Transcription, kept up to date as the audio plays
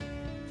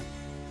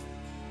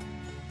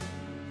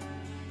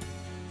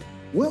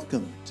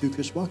Welcome to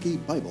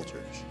Kishwaukee Bible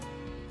Church.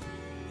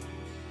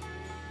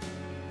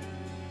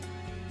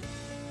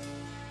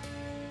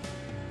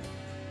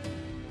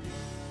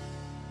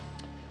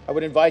 I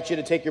would invite you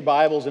to take your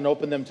Bibles and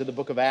open them to the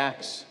book of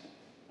Acts.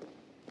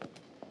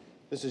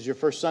 This is your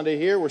first Sunday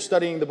here. We're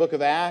studying the book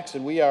of Acts,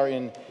 and we are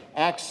in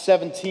Acts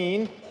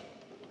 17.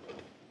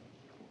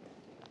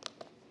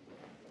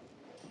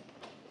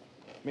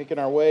 Making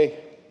our way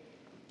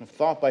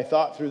thought by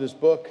thought through this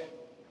book.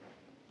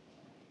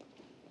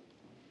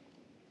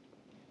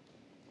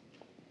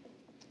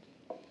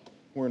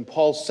 We're in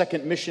Paul's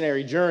second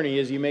missionary journey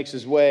as he makes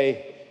his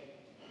way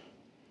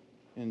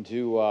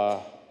into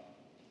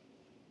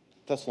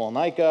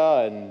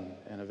Thessalonica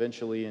and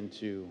eventually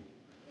into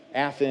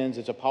Athens.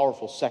 It's a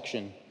powerful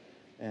section.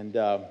 And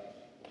I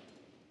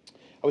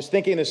was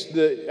thinking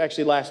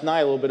actually last night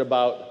a little bit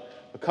about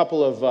a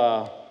couple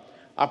of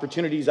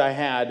opportunities I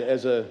had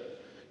as a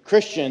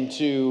Christian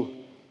to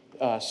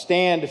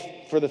stand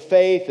for the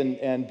faith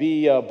and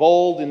be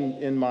bold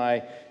in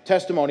my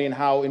testimony, and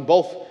how in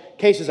both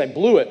cases I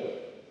blew it.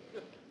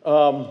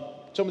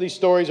 Some of these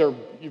stories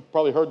you've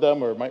probably heard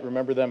them or might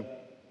remember them,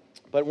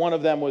 but one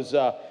of them was,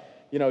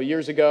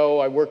 years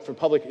ago I worked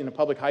in a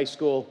public high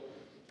school,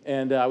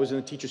 and I was in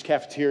the teacher's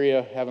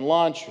cafeteria having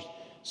lunch,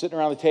 sitting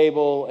around the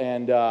table,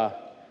 and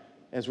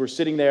as we're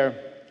sitting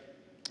there,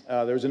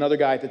 there was another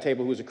guy at the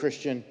table who was a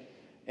Christian,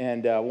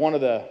 and one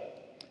of the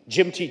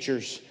gym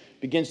teachers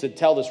begins to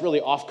tell this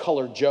really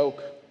off-color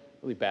joke,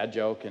 really bad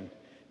joke, and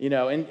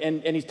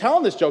he's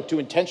telling this joke to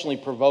intentionally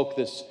provoke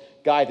this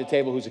guy at the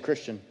table who's a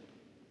Christian.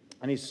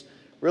 And he's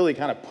really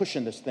kind of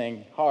pushing this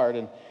thing hard.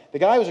 And the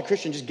guy who's a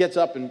Christian just gets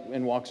up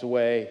and walks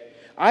away.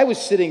 I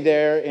was sitting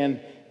there,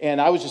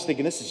 and I was just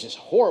thinking, this is just a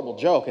horrible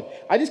joke. And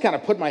I just kind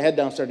of put my head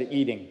down and started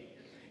eating,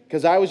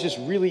 because I was just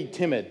really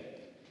timid.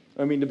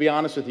 I mean, to be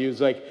honest with you,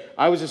 it's like,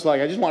 I just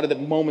wanted that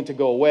moment to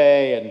go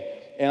away.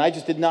 And I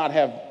just did not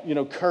have,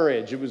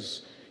 courage. It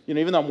was,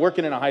 even though I'm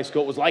working in a high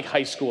school, it was like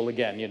high school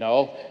again,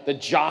 the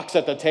jocks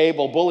at the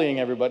table bullying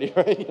everybody,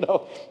 right?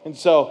 And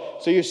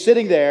so you're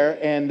sitting there,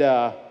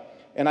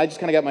 and I just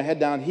kind of got my head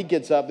down. He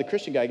gets up, the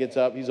Christian guy gets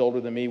up, he's older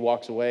than me,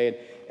 walks away,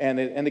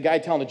 and the guy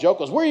telling the joke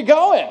goes, "Where are you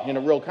going?" in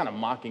a real kind of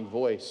mocking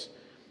voice.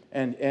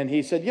 And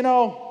he said,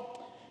 I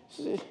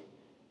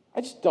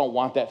just don't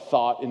want that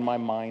thought in my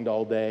mind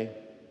all day.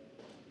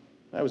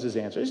 That was his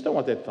answer. I just don't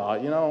want that thought,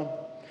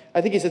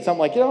 I think he said something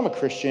like, I'm a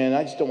Christian,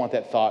 I just don't want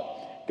that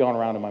thought going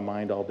around in my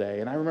mind all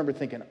day. And I remember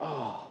thinking,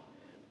 oh,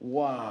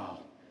 wow,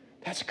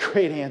 that's a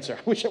great answer.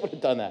 I wish I would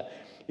have done that.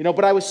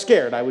 But I was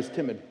scared, I was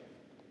timid.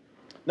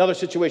 Another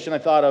situation I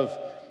thought of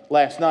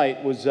last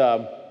night was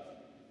I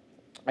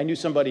knew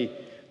somebody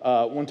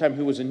one time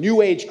who was a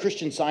New Age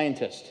Christian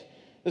Scientist.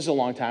 This is a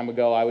long time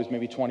ago. I was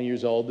maybe 20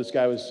 years old. This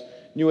guy was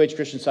New Age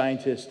Christian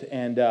Scientist,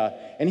 and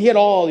he had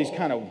all these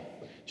kind of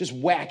just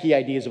wacky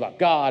ideas about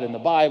God and the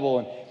Bible,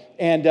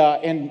 and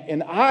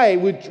I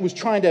was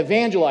trying to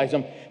evangelize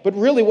him, but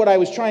really what I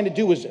was trying to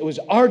do was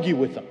argue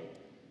with him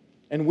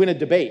and win a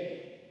debate.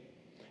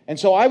 And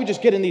so I would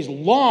just get in these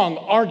long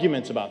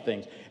arguments about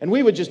things. And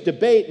we would just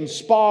debate and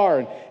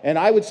spar. And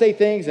I would say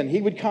things, and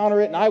he would counter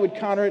it, and I would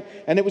counter it.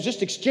 And it was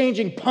just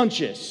exchanging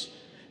punches.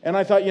 And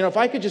I thought, if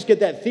I could just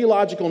get that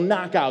theological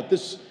knockout,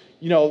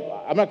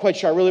 I'm not quite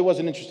sure. I really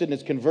wasn't interested in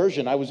his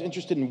conversion. I was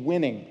interested in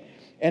winning.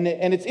 And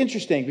it's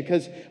interesting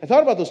because I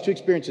thought about those two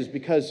experiences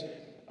because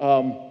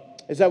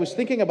as I was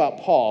thinking about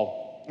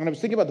Paul, and I was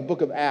thinking about the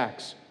book of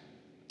Acts,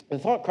 the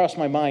thought crossed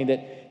my mind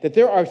that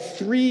there are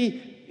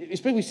three,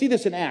 especially we see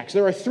this in Acts,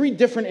 there are three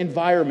different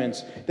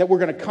environments that we're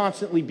going to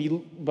constantly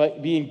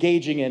be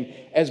engaging in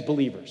as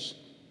believers.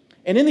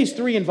 And in these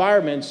three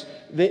environments,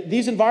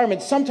 these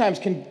environments sometimes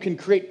can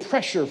create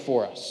pressure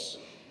for us.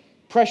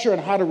 Pressure on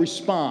how to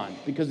respond,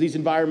 because these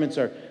environments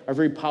are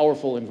very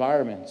powerful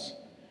environments.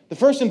 The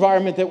first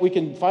environment that we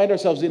can find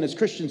ourselves in as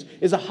Christians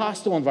is a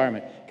hostile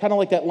environment, kind of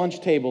like that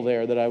lunch table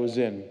there that I was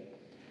in.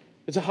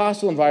 It's a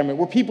hostile environment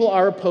where people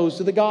are opposed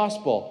to the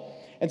gospel.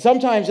 And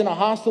sometimes in a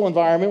hostile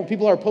environment, when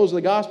people are opposed to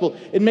the gospel,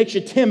 it makes you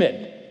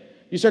timid.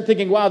 You start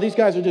thinking, wow, these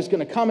guys are just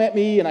going to come at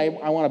me, and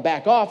I want to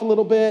back off a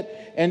little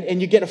bit.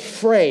 And you get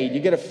afraid. You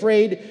get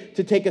afraid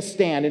to take a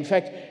stand. In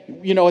fact,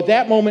 at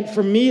that moment,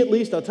 for me at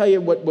least, I'll tell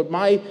you what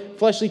my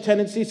fleshly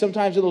tendency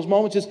sometimes in those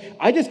moments is,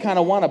 I just kind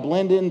of want to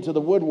blend into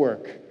the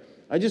woodwork.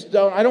 I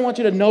don't want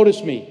you to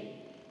notice me,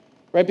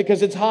 right?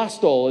 Because it's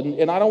hostile,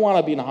 and I don't want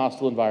to be in a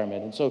hostile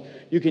environment. And so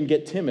you can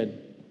get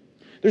timid.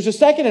 There's a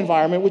second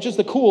environment, which is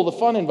the cool, the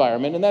fun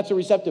environment, and that's a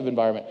receptive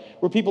environment,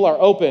 where people are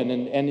open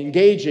and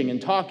engaging and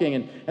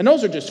talking, and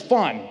those are just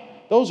fun.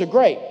 Those are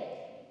great.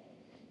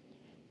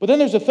 But then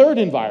there's a third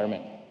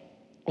environment.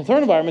 The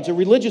third environment is a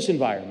religious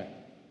environment.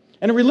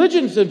 And a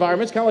religious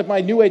environment is kind of like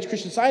my New Age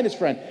Christian Scientist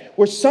friend,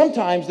 where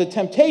sometimes the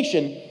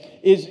temptation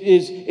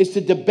is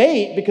to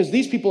debate because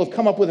these people have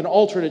come up with an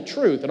alternate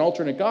truth, an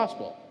alternate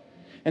gospel.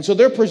 And so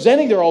they're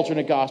presenting their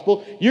alternate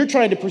gospel. You're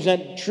trying to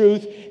present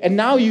truth. And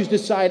now you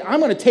decide, I'm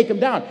going to take them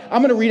down.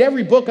 I'm going to read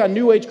every book on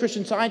New Age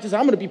Christian Scientists.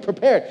 I'm going to be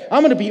prepared.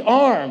 I'm going to be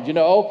armed,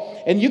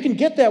 And you can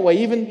get that way.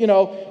 Even,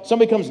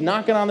 somebody comes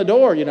knocking on the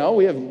door,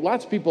 We have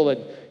lots of people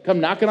that come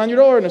knocking on your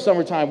door in the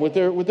summertime with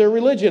their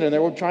religion. And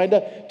they're trying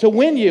to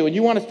win you. And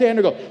you want to stand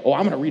there and go, oh,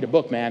 I'm going to read a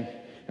book, man.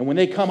 And when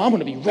they come, I'm going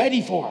to be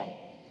ready for them.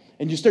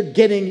 And you start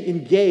getting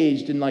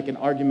engaged in like an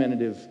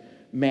argumentative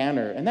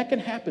manner. And that can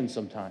happen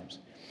sometimes.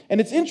 And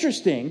it's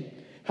interesting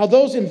how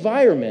those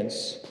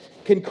environments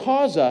can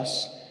cause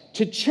us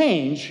to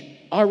change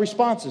our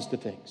responses to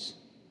things.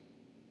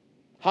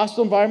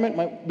 Hostile environment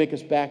might make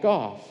us back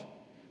off.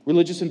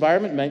 Religious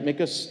environment might make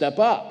us step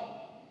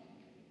up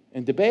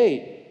and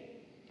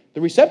debate.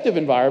 The receptive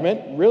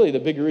environment, really the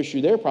bigger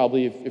issue there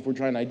probably, if we're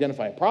trying to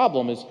identify a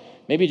problem, is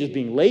maybe just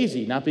being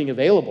lazy, not being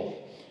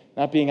available,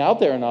 not being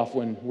out there enough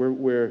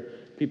where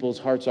people's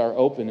hearts are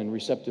open and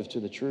receptive to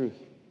the truth.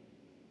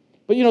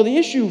 But, the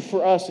issue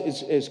for us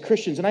as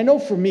Christians, and I know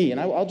for me, and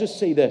I'll just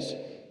say this,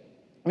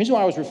 the reason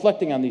why I was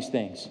reflecting on these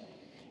things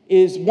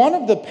is one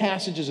of the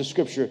passages of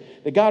Scripture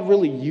that God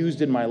really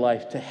used in my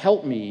life to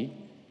help me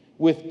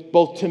with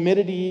both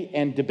timidity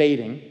and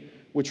debating,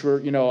 which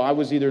were, I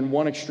was either in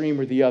one extreme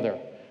or the other.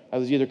 I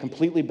was either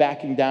completely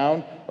backing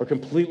down or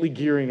completely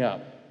gearing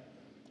up.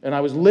 And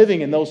I was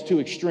living in those two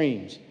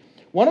extremes.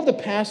 One of the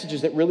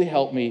passages that really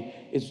helped me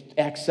is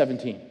Acts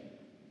 17.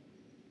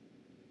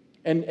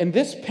 And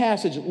this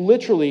passage,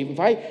 literally,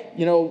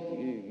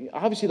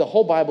 obviously the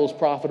whole Bible is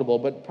profitable,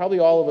 but probably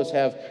all of us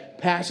have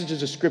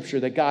passages of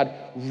Scripture that God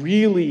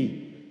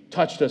really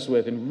touched us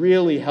with and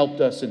really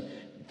helped us, and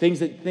things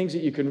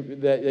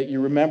that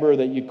you remember,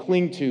 that you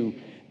cling to.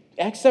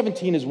 Acts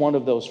 17 is one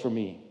of those for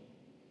me.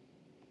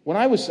 When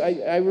I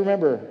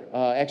remember,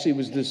 actually, it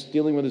was this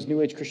dealing with this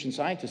New Age Christian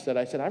Scientist that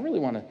I said, I really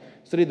want to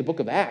study the book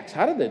of Acts.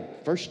 How did the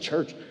first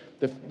church,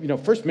 the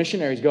first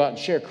missionaries go out and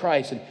share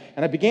Christ?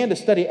 And I began to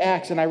study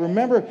Acts, and I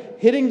remember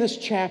hitting this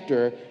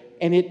chapter,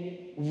 and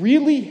it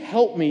really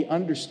helped me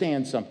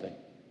understand something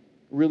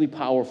really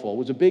powerful. It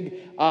was a big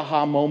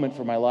aha moment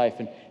for my life.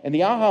 And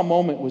the aha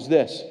moment was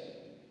this: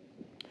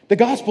 the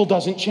gospel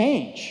doesn't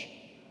change.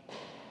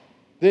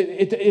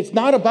 It's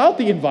not about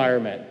the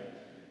environment.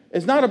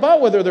 It's not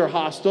about whether they're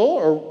hostile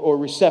or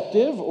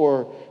receptive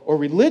or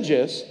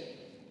religious.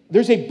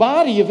 There's a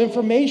body of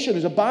information.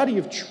 There's a body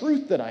of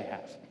truth that I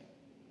have.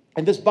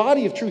 And this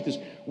body of truth is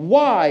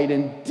wide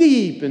and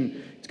deep,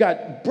 and it's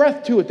got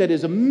breadth to it that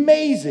is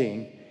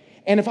amazing.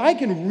 And if I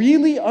can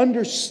really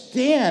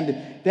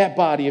understand that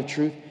body of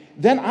truth,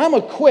 then I'm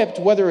equipped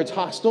whether it's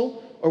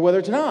hostile or whether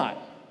it's not.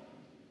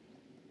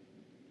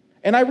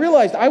 And I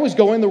realized I was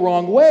going the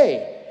wrong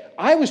way.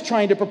 I was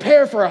trying to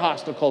prepare for a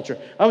hostile culture.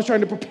 I was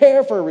trying to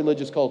prepare for a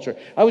religious culture.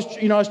 I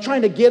was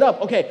trying to get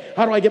up. Okay,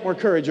 how do I get more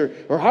courage?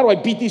 Or how do I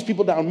beat these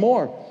people down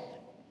more?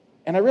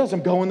 And I realized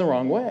I'm going the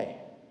wrong way.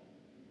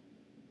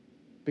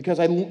 Because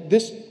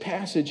this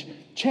passage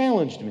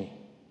challenged me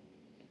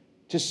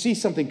to see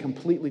something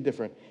completely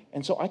different.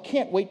 And so I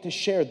can't wait to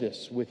share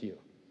this with you.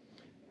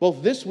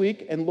 Both this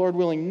week and, Lord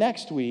willing,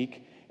 next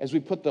week, as we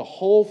put the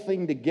whole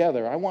thing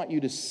together, I want you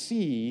to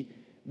see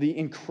the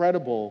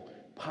incredible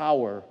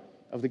power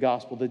of the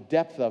gospel, the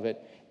depth of it,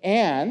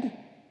 and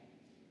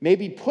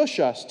maybe push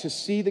us to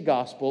see the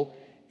gospel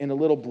in a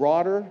little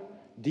broader,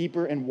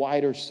 deeper, and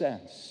wider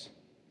sense.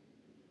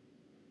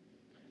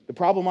 The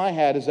problem I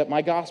had is that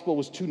my gospel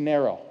was too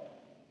narrow.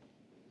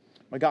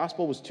 My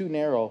gospel was too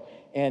narrow,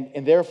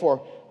 and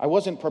therefore I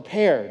wasn't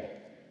prepared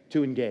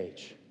to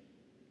engage.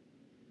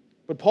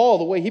 But Paul,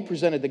 the way he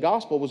presented the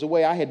gospel was a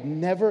way I had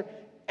never,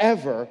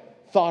 ever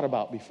thought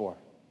about before.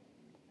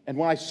 And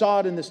when I saw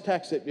it in this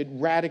text, it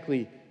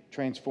radically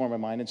transformed my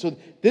mind. And so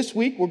this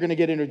week, we're going to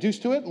get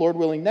introduced to it. Lord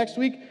willing, next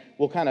week,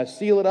 we'll kind of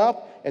seal it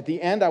up. At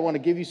the end, I want to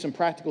give you some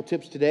practical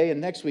tips today and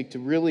next week to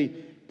really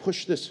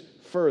push this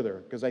further,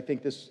 because I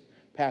think this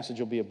passage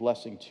will be a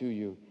blessing to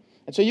you.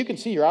 And so you can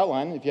see your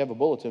outline if you have a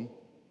bulletin.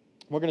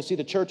 We're going to see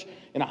the church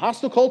in a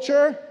hostile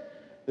culture,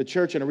 the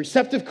church in a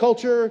receptive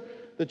culture,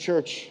 the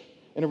church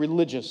in a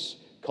religious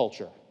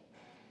culture.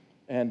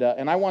 And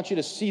I want you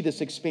to see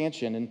this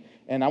expansion,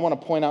 and I want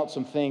to point out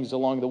some things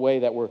along the way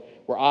that were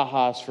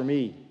ahas for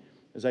me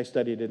as I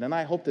studied it. And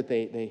I hope that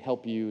they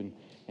help you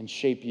and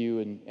shape you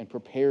and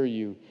prepare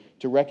you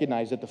to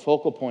recognize that the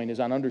focal point is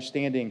on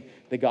understanding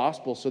the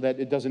gospel so that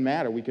it doesn't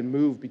matter. We can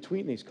move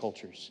between these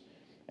cultures,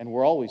 and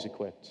we're always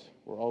equipped.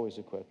 We're always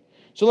equipped.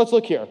 So let's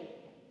look here.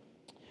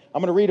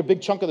 I'm going to read a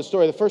big chunk of the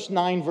story. The first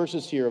 9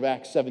 verses here of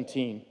Acts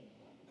 17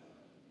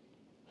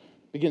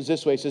 begins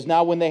this way. It says,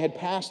 "Now when they had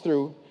passed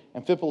through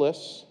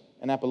Amphipolis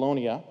and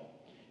Apollonia,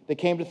 they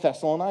came to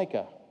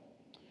Thessalonica,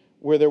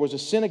 where there was a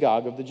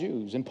synagogue of the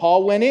Jews. And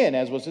Paul went in,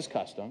 as was his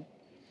custom,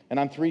 and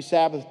on 3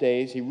 Sabbath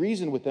days he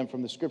reasoned with them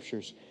from the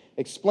Scriptures,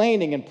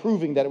 explaining and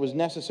proving that it was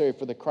necessary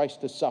for the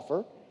Christ to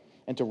suffer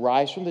and to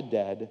rise from the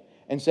dead,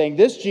 and saying,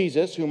 'This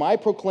Jesus, whom I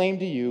proclaim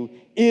to you,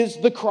 is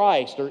the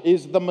Christ,'" or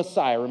is the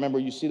Messiah. Remember,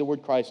 you see the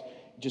word Christ,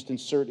 just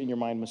insert in your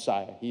mind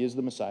Messiah. He is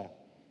the Messiah.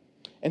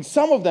 And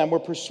some of them were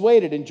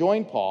persuaded and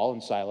joined Paul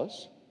and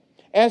Silas,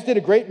 as did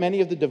a great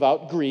many of the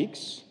devout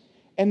Greeks,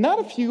 and not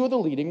a few of the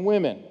leading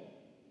women.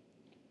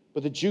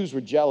 But the Jews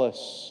were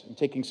jealous, and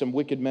taking some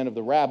wicked men of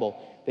the rabble,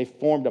 they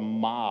formed a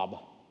mob,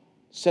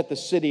 set the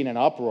city in an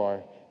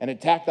uproar, and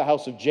attacked the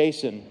house of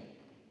Jason,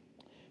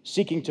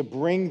 seeking to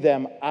bring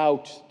them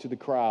out to the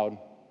crowd.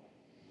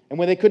 And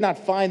when they could not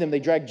find them, they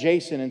dragged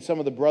Jason and some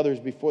of the brothers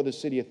before the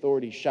city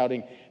authorities,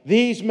 shouting,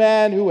 "These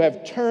men who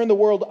have turned the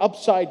world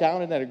upside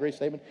down," isn't that a great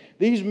statement?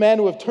 "These men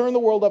who have turned the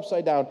world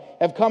upside down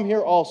have come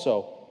here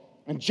also,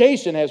 and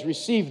Jason has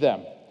received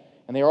them.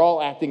 And they are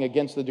all acting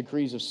against the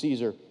decrees of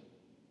Caesar,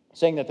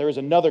 saying that there is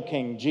another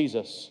king,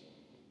 Jesus."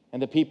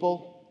 And the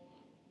people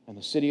and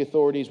the city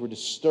authorities were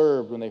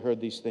disturbed when they heard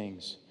these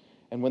things.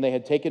 And when they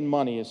had taken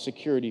money as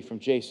security from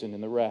Jason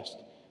and the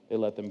rest, they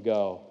let them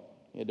go.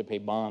 He had to pay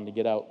bond to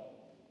get out.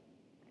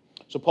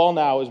 So Paul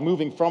now is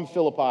moving from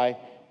Philippi,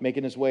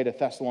 making his way to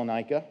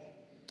Thessalonica.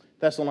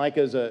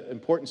 Thessalonica is an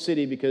important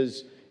city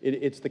because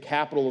it's the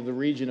capital of the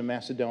region of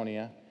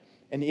Macedonia.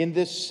 And in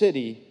this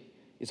city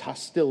is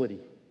hostility.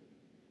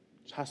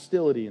 There's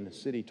hostility in the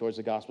city towards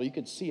the gospel. You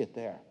can see it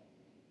there.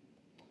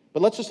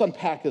 But let's just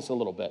unpack this a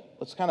little bit.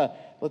 Let's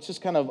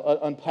just kind of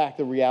unpack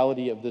the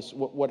reality of this,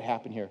 what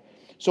happened here.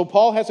 So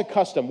Paul has a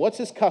custom. What's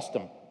his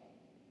custom?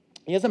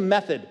 He has a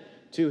method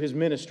to his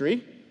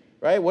ministry,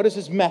 right? What is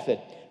his method?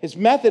 His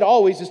method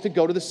always is to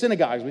go to the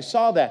synagogues. We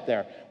saw that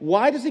there.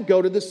 Why does he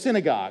go to the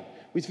synagogue?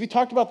 We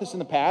talked about this in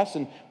the past,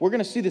 and we're going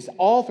to see this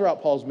all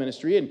throughout Paul's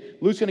ministry, and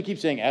Luke's going to keep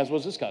saying, as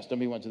was his custom,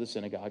 he went to the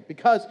synagogue.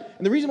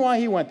 And the reason why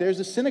he went there is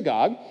the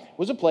synagogue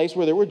was a place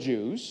where there were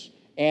Jews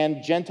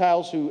and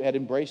Gentiles who had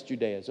embraced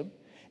Judaism,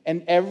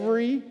 and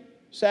every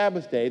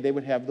Sabbath day they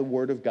would have the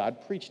word of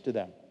God preached to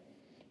them.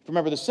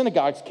 Remember, the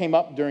synagogues came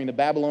up during the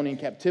Babylonian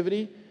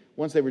captivity.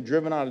 Once they were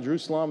driven out of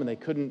Jerusalem and they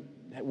couldn't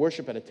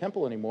worship at a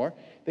temple anymore,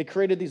 they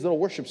created these little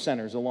worship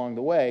centers along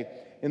the way.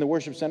 In the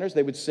worship centers,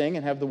 they would sing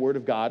and have the word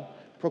of God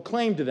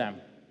proclaimed to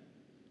them.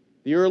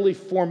 The early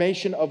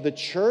formation of the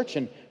church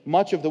and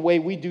much of the way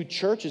we do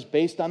church is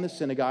based on the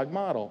synagogue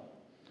model.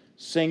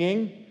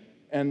 Singing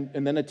and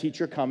then a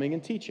teacher coming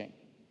and teaching.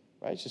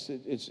 Right?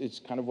 It's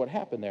kind of what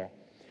happened there.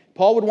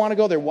 Paul would want to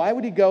go there. Why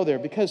would he go there?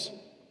 Because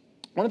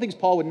one of the things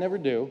Paul would never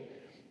do,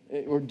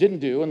 or didn't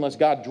do unless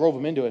God drove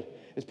him into it,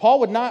 is Paul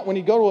would not, when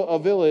he'd go to a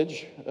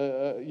village,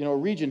 a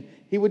region,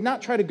 he would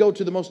not try to go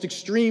to the most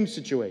extreme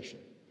situation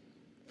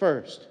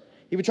first.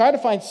 He would try to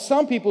find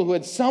some people who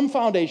had some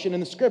foundation in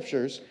the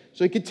Scriptures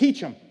so he could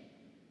teach them,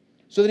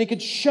 so that he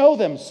could show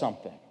them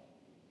something.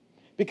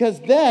 Because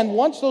then,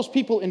 once those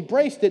people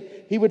embraced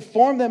it, he would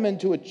form them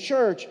into a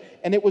church,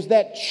 and it was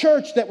that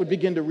church that would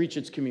begin to reach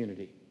its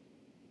community.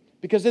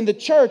 Because in the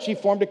church, he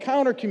formed a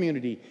counter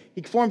community.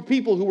 He formed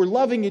people who were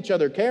loving each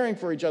other, caring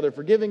for each other,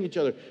 forgiving each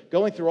other,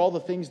 going through all the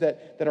things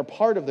that are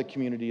part of the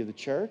community of the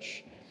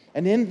church.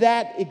 And in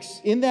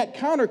that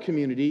counter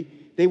community,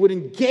 they would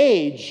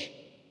engage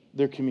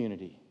their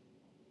community.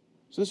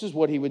 So this is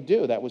what he would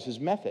do. That was his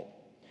method.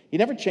 He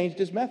never changed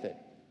his method.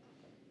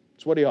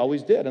 It's what he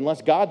always did,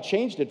 unless God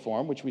changed it for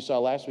him, which we saw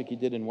last week he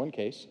did in one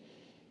case.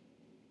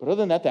 But other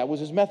than that, that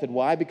was his method.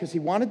 Why? Because he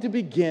wanted to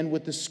begin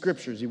with the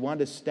Scriptures. He wanted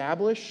to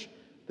establish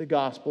the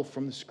gospel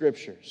from the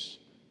Scriptures.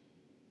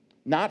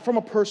 Not from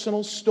a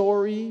personal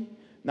story,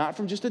 not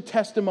from just a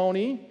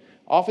testimony.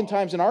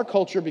 Oftentimes in our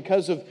culture,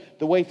 because of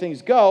the way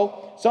things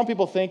go, some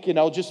people think, we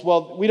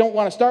don't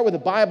want to start with the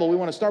Bible. We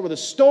want to start with a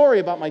story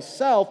about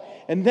myself,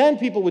 and then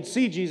people would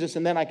see Jesus,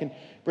 and then I can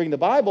bring the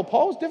Bible.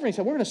 Paul was different. He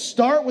said, we're going to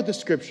start with the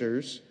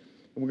Scriptures,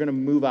 and we're going to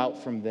move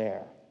out from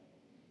there.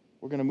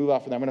 We're going to move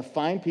out from there. I'm going to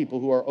find people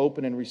who are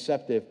open and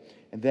receptive,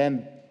 and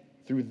then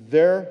through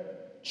their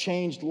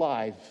changed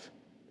life,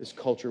 this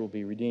culture will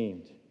be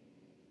redeemed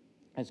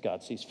as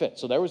God sees fit.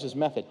 So there was his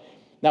method.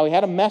 Now he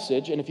had a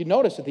message, and if you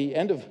notice at the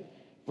end of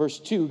verse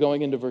 2,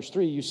 going into verse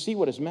 3, you see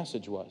what his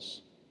message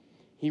was.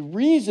 He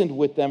reasoned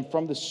with them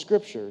from the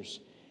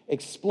Scriptures,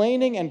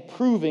 explaining and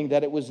proving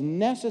that it was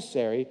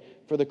necessary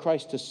for the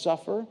Christ to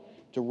suffer,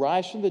 to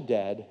rise from the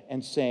dead,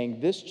 and saying,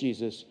 this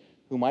Jesus,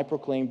 whom I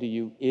proclaim to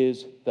you,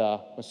 is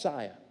the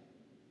Messiah,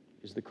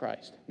 is the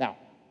Christ. Now,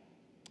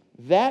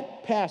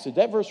 that passage,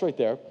 that verse right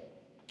there,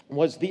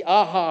 was the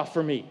aha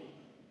for me.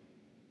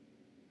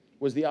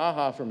 Was the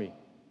aha for me.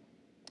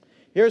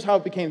 Here's how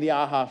it became the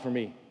aha for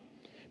me.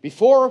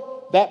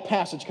 Before that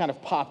passage kind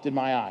of popped in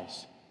my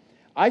eyes,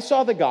 I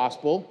saw the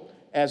gospel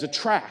as a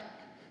tract.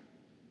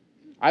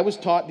 I was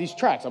taught these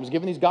tracts. I was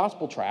given these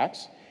gospel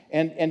tracts.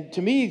 And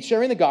to me,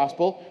 sharing the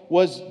gospel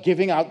was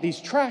giving out these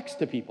tracts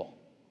to people.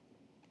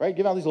 Right?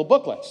 Giving out these little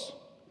booklets.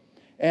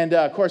 And,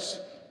 of course,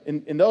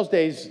 in those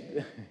days,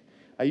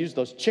 I used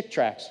those chick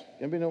tracts.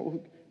 Anybody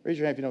know? Raise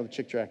your hand if you know what the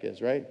chick tract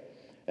is, right?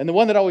 And the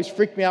one that always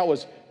freaked me out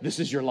was, this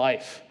is your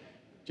life.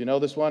 Do you know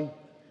this one?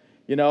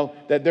 You know,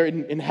 that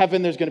in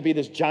heaven there's going to be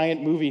this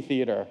giant movie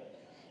theater.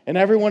 And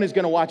everyone is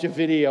going to watch a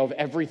video of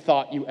every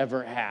thought you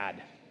ever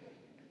had.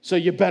 So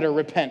you better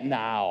repent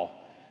now.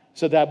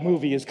 So that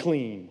movie is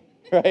clean,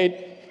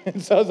 right?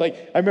 And so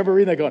I remember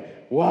reading that going,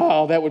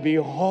 wow, that would be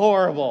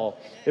horrible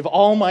if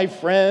all my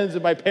friends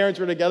and my parents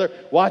were together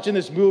watching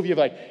this movie of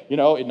in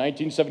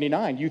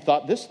 1979, you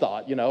thought this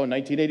thought, in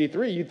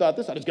 1983, you thought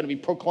this thought. It's going to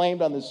be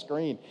proclaimed on the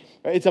screen.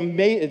 It's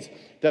amazing.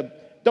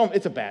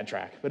 It's a bad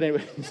track. But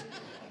anyways.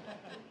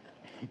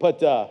 But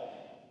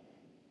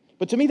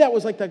to me, that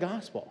was like the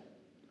gospel.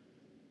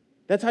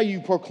 That's how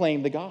you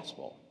proclaim the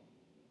gospel.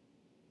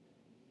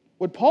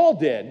 What Paul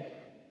did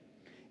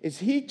is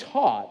he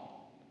taught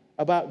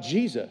about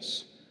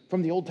Jesus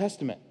from the Old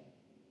Testament.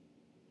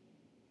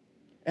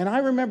 And I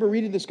remember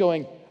reading this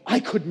going, I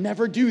could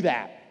never do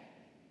that.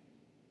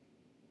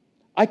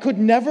 I could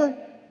never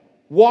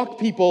walk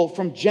people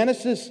from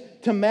Genesis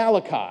to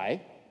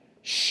Malachi,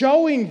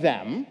 showing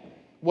them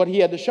what he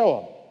had to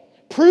show them,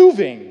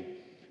 proving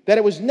that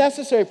it was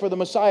necessary for the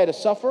Messiah to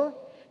suffer,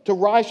 to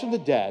rise from the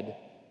dead,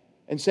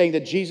 and saying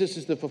that Jesus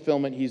is the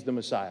fulfillment, he's the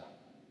Messiah.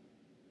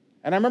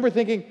 And I remember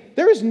thinking,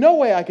 there is no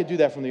way I could do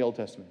that from the Old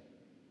Testament.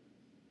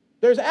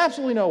 There's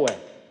absolutely no way.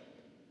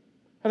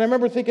 And I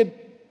remember thinking,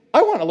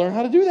 I want to learn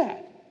how to do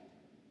that.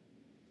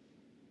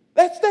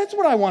 That's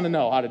what I want to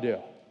know how to do.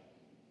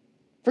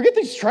 Forget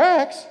these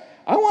tracts.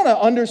 I want to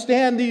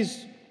understand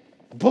these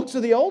books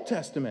of the Old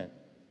Testament.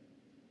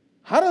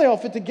 How do they all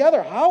fit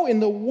together? How in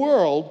the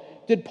world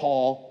did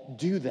Paul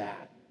do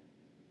that?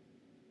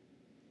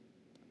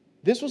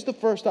 This was the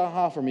first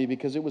aha for me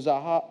because it was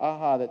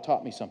aha that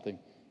taught me something.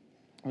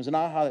 It was an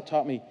aha that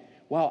taught me,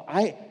 wow,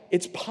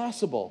 it's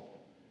possible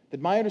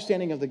that my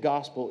understanding of the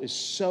gospel is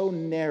so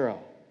narrow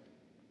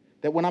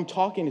that when I'm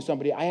talking to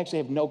somebody, I actually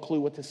have no clue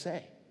what to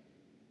say.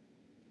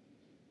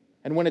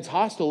 And when it's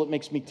hostile, it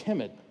makes me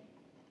timid.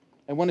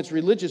 And when it's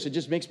religious, it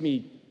just makes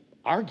me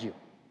argue.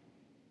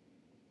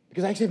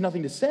 Because I actually have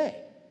nothing to say.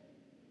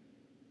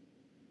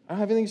 I don't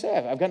have anything to say.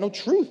 I've got no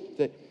truth.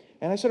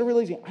 And I started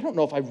realizing, I don't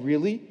know if I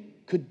really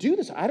could do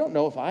this. I don't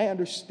know if I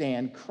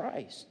understand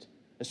Christ,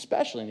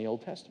 especially in the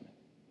Old Testament.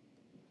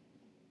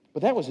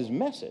 But that was his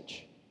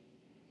message.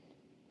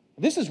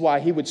 This is why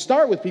he would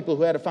start with people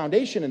who had a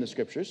foundation in the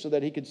Scriptures so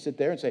that he could sit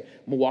there and say, I'm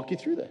going to walk you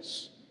through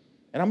this.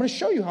 And I'm going to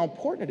show you how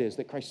important it is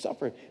that Christ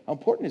suffered, how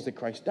important it is that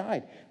Christ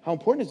died, how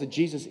important it is that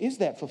Jesus is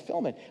that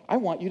fulfillment. I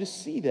want you to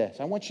see this.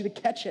 I want you to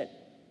catch it.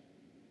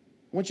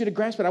 I want you to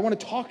grasp it. I want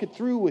to talk it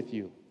through with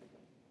you.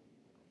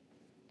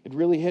 It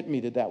really hit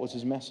me that was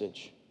his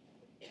message.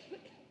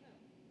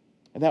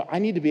 And that I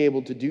need to be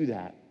able to do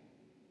that.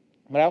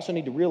 But I also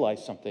need to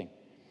realize something,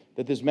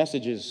 that this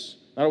message is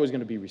not always going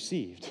to be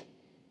received,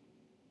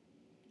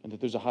 and that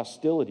there's a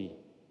hostility,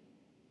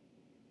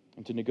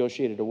 and to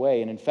negotiate it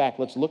away. And in fact,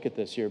 let's look at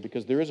this here,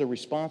 because there is a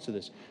response to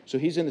this. So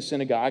he's in the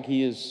synagogue.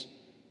 He is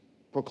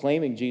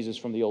proclaiming Jesus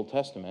from the Old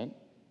Testament.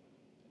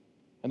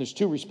 And there's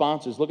two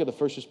responses. Look at the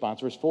first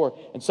response, verse 4.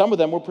 And some of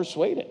them were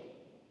persuaded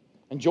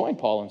and joined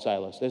Paul and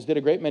Silas, as did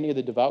a great many of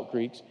the devout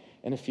Greeks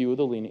and not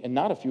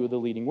a few of the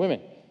leading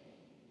women.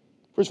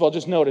 First of all,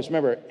 just notice,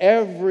 remember,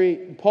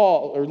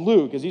 Paul or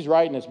Luke, as he's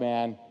writing this,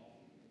 man,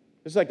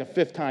 this is like the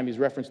fifth time he's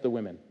referenced the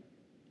women.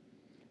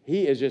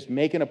 He is just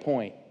making a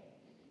point,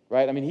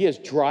 right? I mean, he is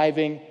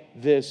driving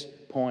this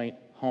point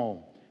home.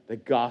 The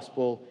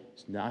gospel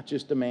is not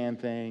just a man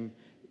thing.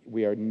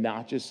 We are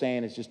not just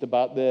saying it's just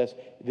about this.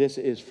 This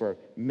is for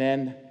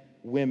men,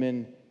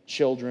 women,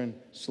 children,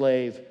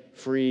 slave,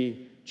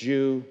 free,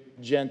 Jew,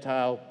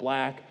 Gentile,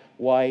 black,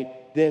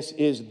 white. This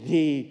is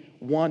the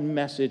one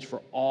message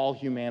for all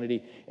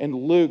humanity. And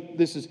Luke,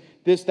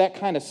 that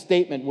kind of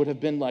statement would have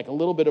been like a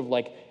little bit of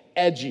like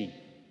edgy.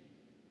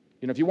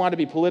 If you wanted to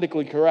be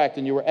politically correct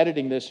and you were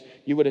editing this,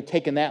 you would have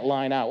taken that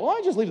line out. Well,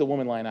 I just leave the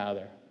woman line out of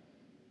there.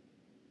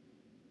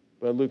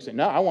 But Luke said,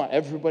 no, I want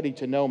everybody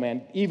to know,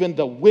 man, even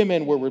the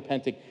women were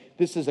repenting.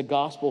 This is a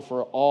gospel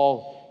for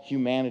all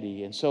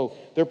humanity. And so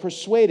they're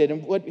persuaded.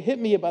 And what hit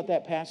me about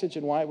that passage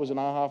and why it was an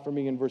aha for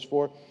me in verse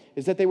 4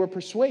 is that they were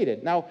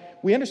persuaded. Now,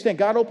 we understand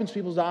God opens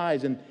people's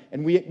eyes, and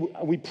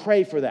we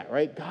pray for that,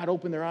 right? God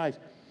opened their eyes.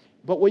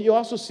 But what you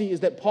also see is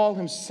that Paul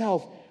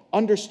himself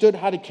understood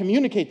how to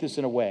communicate this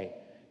in a way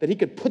that he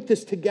could put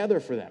this together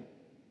for them.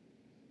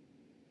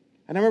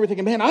 And I remember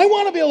thinking, man, I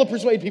want to be able to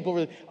persuade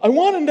people. I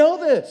want to know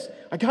this.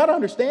 I got to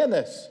understand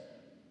this.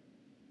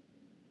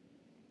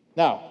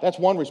 Now, that's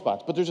one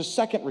response, but there's a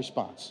second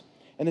response.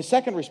 And the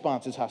second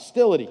response is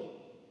hostility.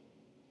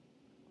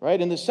 Right?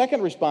 And the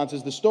second response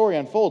is the story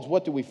unfolds.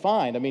 What do we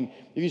find? I mean,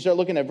 if you start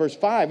looking at verse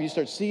 5, you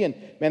start seeing,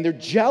 man, they're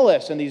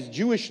jealous, and these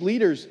Jewish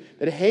leaders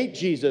that hate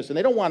Jesus, and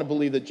they don't want to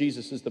believe that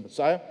Jesus is the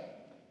Messiah.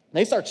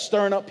 They start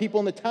stirring up people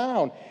in the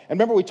town. And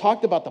remember, we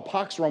talked about the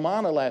Pax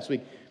Romana last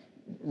week.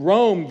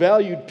 Rome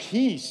valued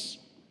peace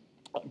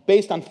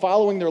based on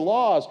following their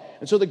laws.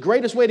 And so the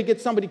greatest way to get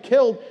somebody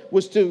killed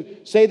was to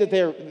say that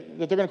they're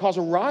going to cause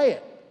a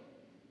riot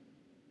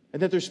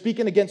and that they're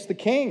speaking against the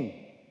king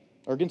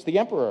or against the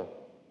emperor.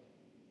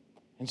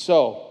 And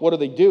so what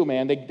do,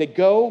 man? They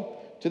go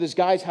to this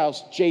guy's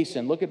house,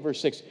 Jason. Look at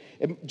verse 6.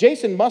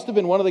 Jason must have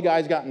been one of the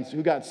guys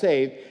who got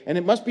saved, and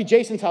it must be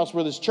Jason's house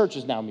where this church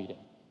is now meeting.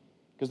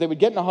 Because they would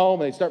get in a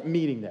home and they'd start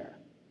meeting there.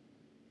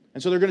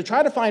 And so they're going to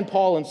try to find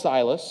Paul and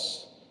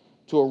Silas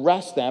to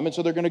arrest them. And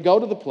so they're going to go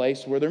to the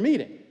place where they're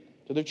meeting,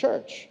 to their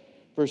church.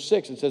 Verse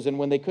 6, it says, and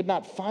when they could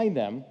not find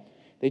them,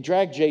 they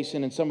dragged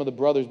Jason and some of the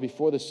brothers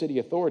before the city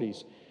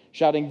authorities,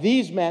 shouting,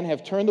 these men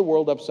have turned the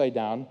world upside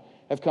down,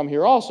 have come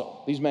here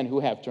also. These men who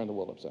have turned the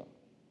world upside down.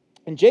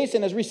 And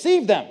Jason has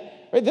received them.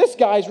 Right? This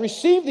guy's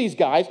received these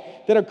guys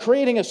that are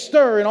creating a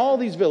stir in all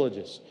these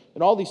villages,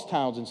 in all these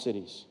towns and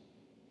cities.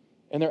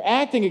 And they're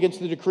acting against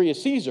the decree of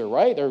Caesar,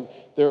 right?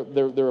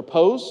 They're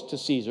opposed to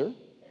Caesar.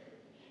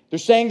 They're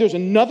saying there's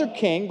another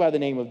king by the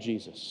name of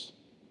Jesus.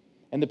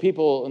 And the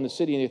people in the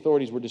city and the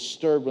authorities were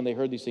disturbed when they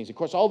heard these things. Of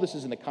course, all this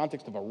is in the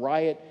context of a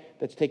riot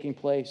that's taking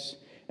place.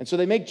 And so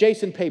they make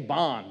Jason pay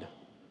bond,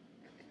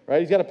 right?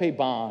 He's got to pay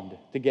bond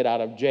to get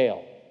out of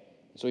jail.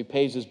 So he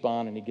pays his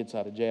bond and he gets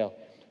out of jail.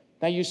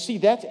 Now you see,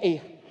 that's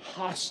a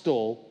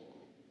hostile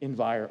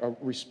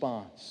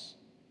response.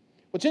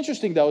 What's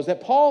interesting, though, is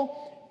that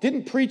Paul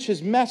didn't preach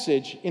his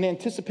message in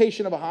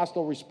anticipation of a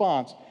hostile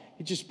response.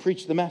 He just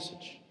preached the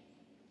message,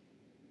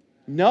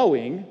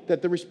 knowing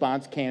that the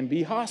response can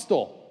be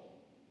hostile.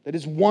 That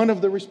is one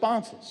of the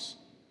responses.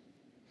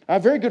 A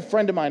very good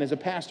friend of mine is a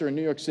pastor in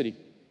New York City.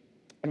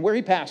 And where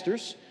he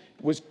pastors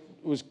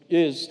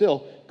is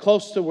still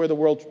close to where the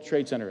World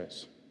Trade Center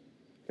is.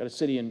 Got a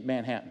city in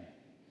Manhattan.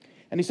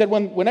 And he said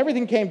when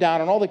everything came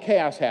down and all the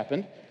chaos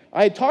happened,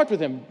 I had talked with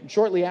him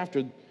shortly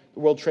after the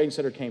World Trade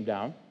Center came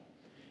down.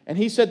 And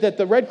he said that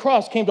the Red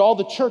Cross came to all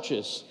the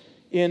churches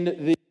in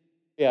the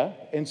area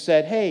and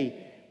said,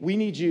 hey, we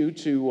need you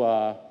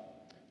to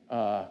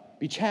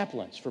be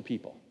chaplains for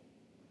people.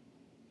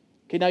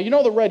 Okay, now you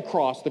know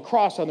the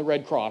cross on the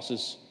Red Cross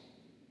is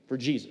for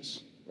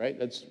Jesus, right?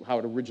 That's how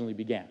it originally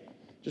began.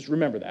 Just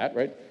remember that,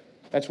 right?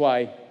 That's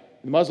why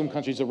the Muslim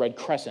countries are Red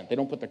Crescent. They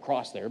don't put the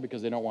cross there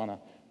because they don't want to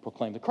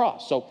proclaim the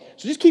cross. So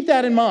just keep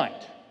that in mind.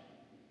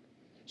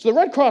 So the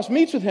Red Cross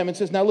meets with him and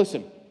says, now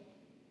listen,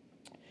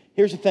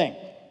 here's the thing.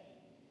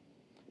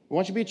 We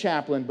want you to be a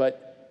chaplain,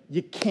 but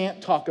you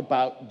can't talk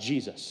about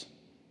Jesus.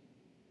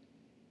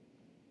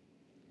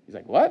 He's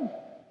like,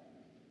 what?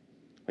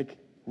 Like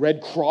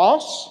Red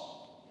Cross?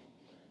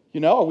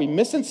 Are we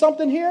missing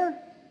something here?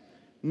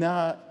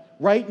 Nah,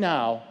 right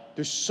now,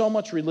 there's so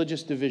much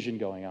religious division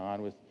going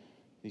on with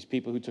these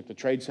people who took the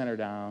Trade Center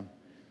down.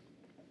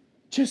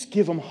 Just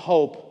give them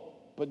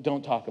hope, but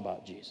don't talk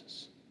about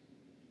Jesus.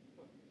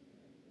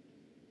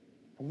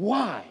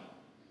 Why?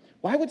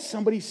 Why would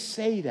somebody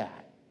say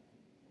that?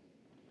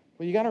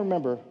 Well, you got to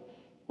remember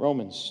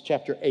Romans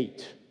chapter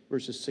 8,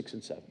 verses 6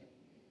 and 7.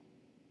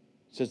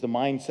 It says, the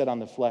mind set on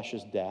the flesh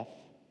is death,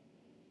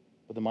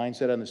 but the mind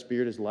set on the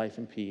spirit is life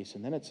and peace.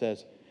 And then it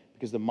says,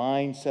 because the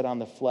mind set on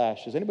the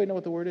flesh, does anybody know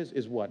what the word is?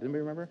 Is what? Anybody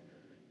remember?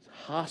 It's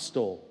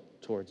hostile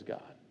towards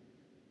God.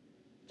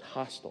 It's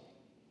hostile.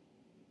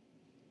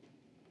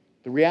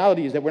 The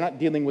reality is that we're not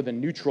dealing with a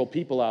neutral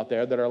people out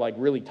there that are like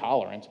really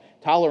tolerant.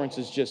 Tolerance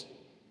is just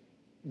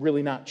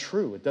really not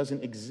true. It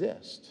doesn't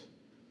exist.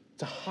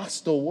 It's a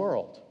hostile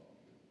world.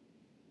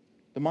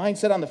 The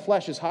mindset on the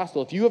flesh is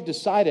hostile. If you have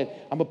decided,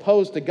 I'm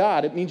opposed to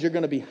God, it means you're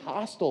going to be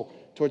hostile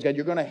towards God.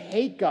 You're going to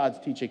hate God's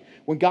teaching.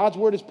 When God's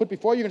word is put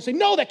before you, you're going to say,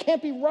 no, that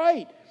can't be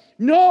right.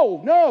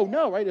 No,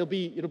 right? It'll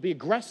be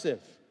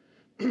aggressive.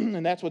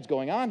 And that's what's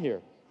going on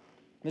here.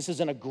 This is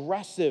an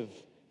aggressive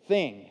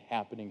thing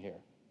happening here.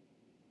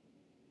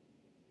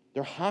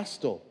 They're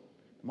hostile.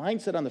 The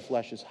mindset on the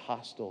flesh is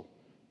hostile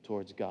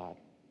towards God.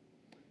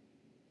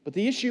 But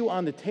the issue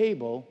on the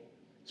table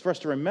is for us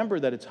to remember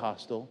that it's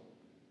hostile,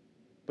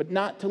 but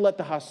not to let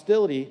the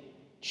hostility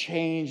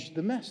change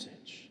the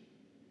message.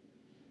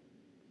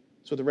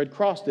 That's what the Red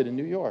Cross did in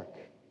New York.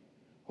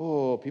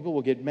 Oh, people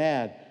will get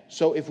mad.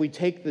 So if we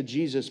take the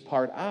Jesus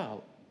part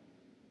out,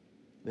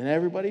 then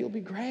everybody will be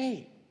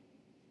great.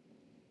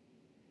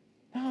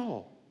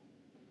 No.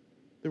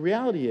 The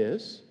reality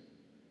is,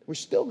 we're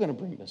still going to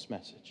bring this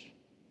message.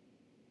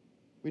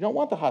 We don't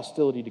want the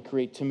hostility to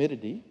create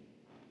timidity.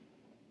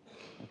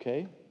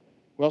 Okay?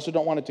 We also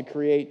don't want it to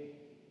create,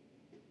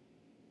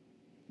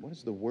 what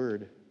is the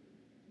word?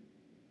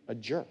 A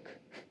jerk.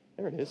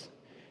 There it is.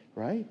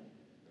 Right?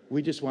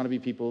 We just want to be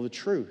people of the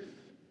truth.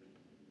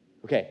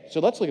 Okay, so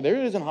let's look. There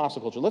it is in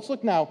hostile culture. Let's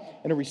look now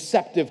in a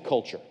receptive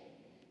culture.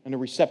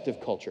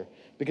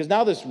 Because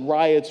now this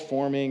riot's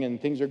forming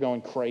and things are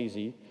going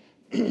crazy.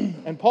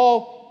 And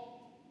Paul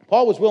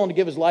was willing to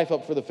give his life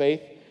up for the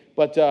faith,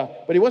 but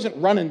he wasn't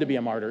running to be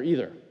a martyr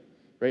either.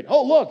 Right?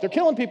 Oh, look, they're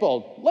killing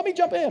people. Let me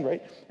jump in,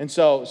 right? And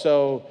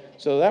so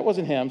that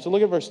wasn't him. So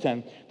look at verse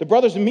 10. The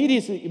brothers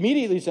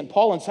immediately sent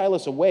Paul and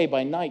Silas away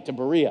by night to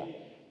Berea.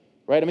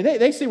 Right? I mean,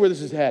 they see where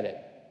this is headed.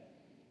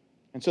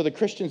 And so the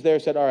Christians there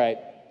said, all right,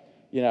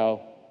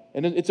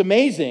 and it's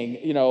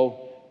amazing,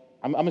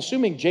 I'm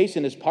assuming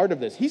Jason is part of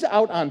this. He's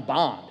out on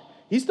bond.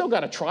 He's still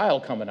got a trial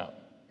coming up.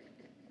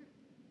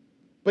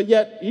 But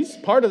yet, he's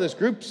part of this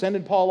group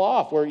sending Paul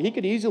off, where he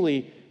could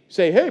easily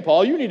say, hey,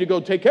 Paul, you need to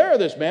go take care of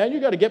this, man. You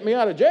got to get me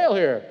out of jail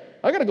here.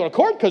 I got to go to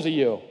court because of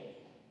you.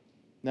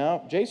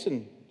 Now,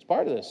 Jason is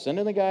part of this,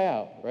 sending the guy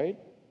out, right?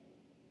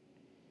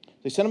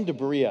 They sent him to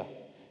Berea.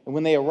 And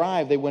when they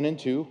arrived, they went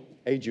into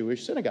a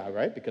Jewish synagogue,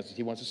 right? Because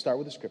he wants to start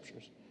with the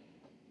scriptures.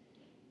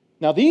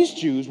 Now, these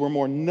Jews were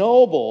more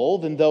noble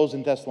than those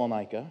in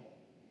Thessalonica.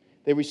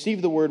 They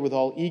received the word with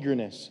all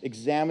eagerness,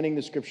 examining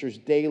the scriptures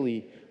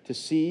daily to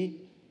see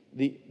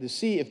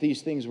if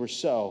these things were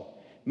so.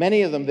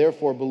 Many of them,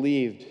 therefore,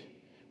 believed,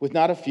 with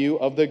not a few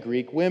of the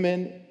Greek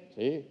women,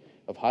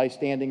 of high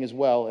standing as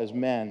well as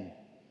men.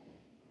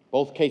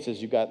 Both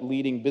cases, you've got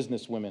leading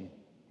business women.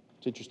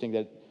 It's interesting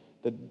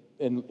that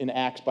in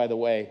Acts, by the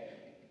way,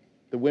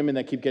 the women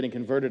that keep getting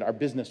converted are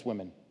business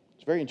women.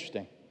 It's very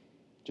interesting.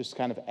 Just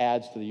kind of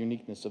adds to the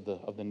uniqueness of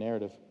the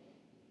narrative.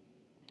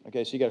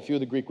 Okay, so you got a few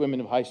of the Greek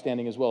women of high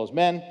standing as well as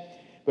men.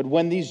 But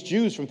when these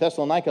Jews from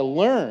Thessalonica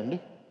learned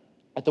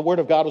that the word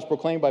of God was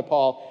proclaimed by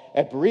Paul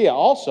at Berea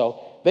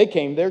also, they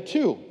came there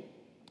too,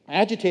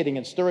 agitating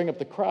and stirring up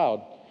the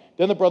crowd.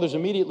 Then the brothers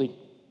immediately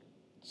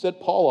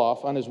sent Paul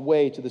off on his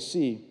way to the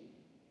sea.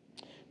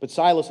 But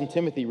Silas and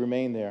Timothy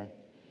remained there.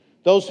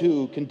 Those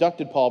who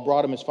conducted Paul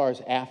brought him as far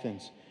as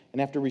Athens,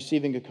 and after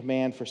receiving a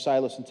command for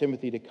Silas and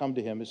Timothy to come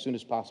to him as soon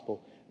as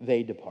possible,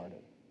 they departed.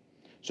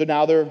 So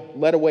now they're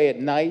led away at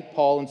night,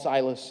 Paul and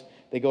Silas.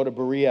 They go to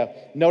Berea.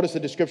 Notice the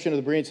description of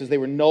the Bereans says they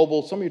were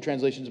noble. Some of your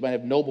translations might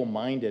have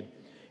noble-minded.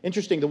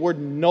 Interesting, the word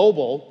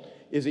noble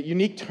is a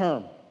unique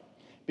term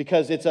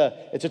because it's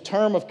a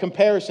term of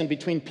comparison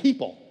between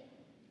people.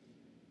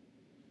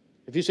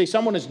 If you say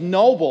someone is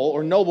noble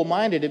or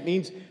noble-minded, it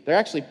means they're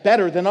actually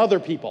better than other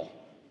people.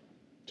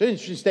 It's an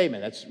interesting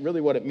statement. That's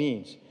really what it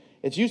means.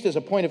 It's used as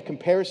a point of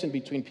comparison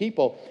between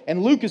people.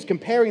 And Luke is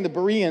comparing the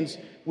Bereans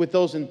with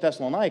those in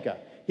Thessalonica.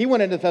 He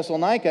went into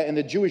Thessalonica, and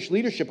the Jewish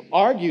leadership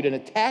argued and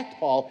attacked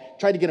Paul,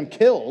 tried to get him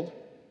killed.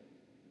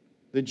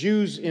 The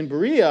Jews in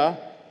Berea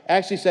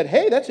actually said,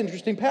 hey, that's an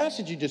interesting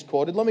passage you just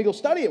quoted. Let me go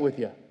study it with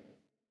you.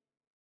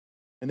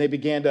 And they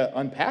began to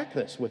unpack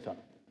this with them.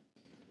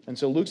 And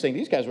so Luke's saying,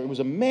 these guys, it was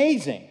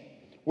amazing.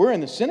 We're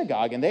in the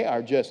synagogue, and they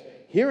are just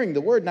hearing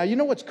the word. Now, you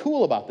know what's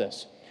cool about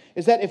this?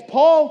 Is that if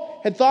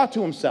Paul had thought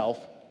to himself,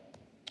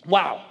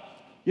 wow,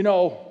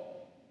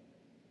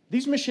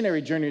 these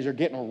missionary journeys are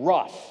getting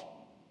rough.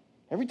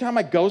 Every time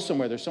I go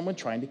somewhere, there's someone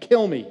trying to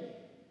kill me.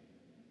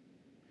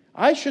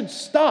 I should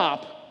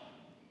stop,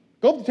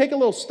 go take a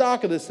little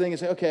stock of this thing and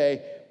say,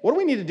 okay, what do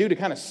we need to do to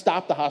kind of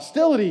stop the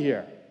hostility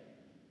here?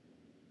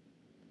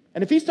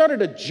 And if he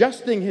started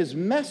adjusting his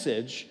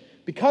message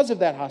because of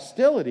that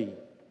hostility,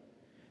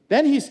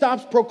 then he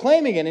stops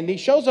proclaiming it, and he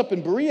shows up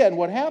in Berea, and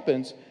what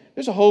happens?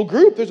 There's a whole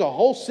group, there's a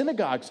whole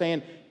synagogue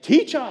saying,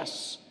 teach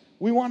us,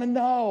 we want to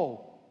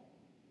know.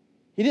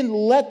 He didn't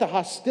let the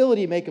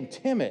hostility make him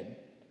timid.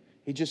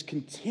 He just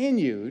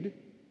continued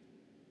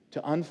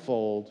to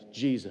unfold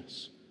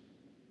Jesus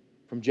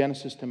from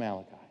Genesis to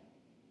Malachi.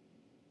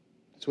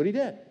 That's what he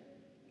did.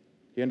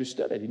 He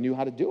understood it. He knew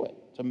how to do it.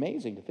 It's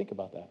amazing to think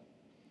about that.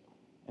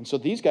 And so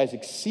these guys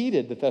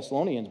exceeded the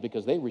Thessalonians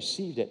because they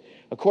received it.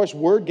 Of course,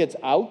 word gets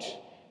out,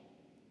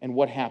 and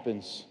what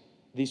happens?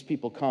 These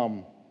people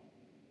come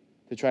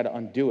to try to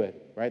undo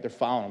it, right? They're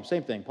following him.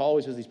 Same thing. Paul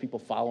always has these people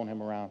following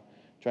him around,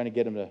 trying to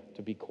get him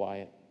to be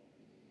quiet.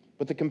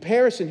 But the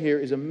comparison here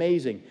is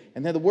amazing.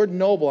 And then the word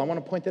noble, I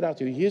want to point that out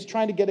to you. He is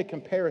trying to get a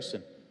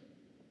comparison.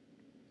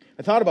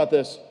 I thought about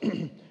this.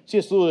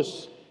 C.S.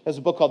 Lewis has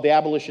a book called The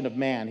Abolition of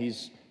Man.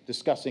 He's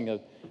discussing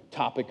a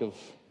topic of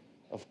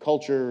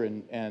culture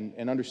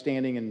and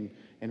understanding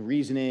and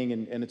reasoning,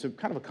 and it's a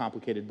kind of a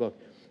complicated book.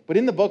 But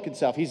in the book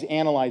itself, he's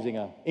analyzing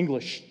an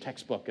English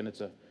textbook, and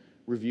it's a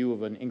review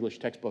of an English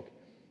textbook.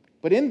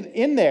 But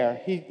in there,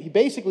 he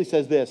basically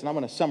says this, and I'm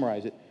going to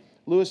summarize it.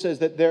 Lewis says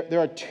that there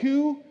are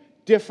two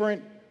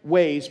different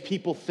ways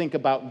people think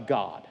about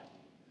God.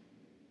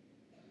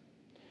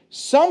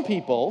 Some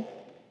people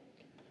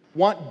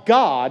want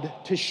God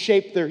to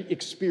shape their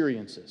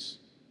experiences.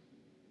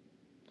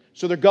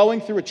 So they're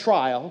going through a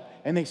trial,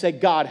 and they say,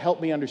 God,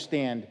 help me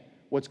understand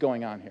what's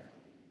going on here.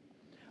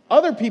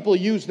 Other people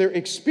use their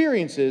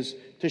experiences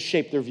to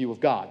shape their view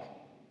of God.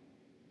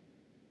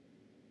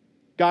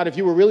 God, if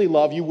you were really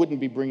love, you wouldn't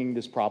be bringing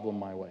this problem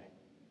my way.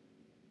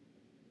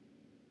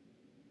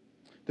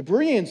 The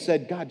Bereans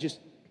said, God,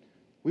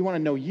 we want to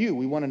know you.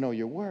 We want to know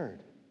your word.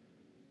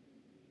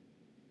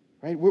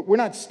 Right? We're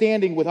not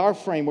standing with our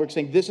framework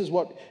saying this is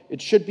what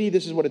it should be,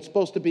 this is what it's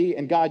supposed to be,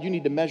 and God, you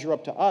need to measure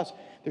up to us.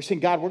 They're saying,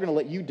 God, we're going to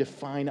let you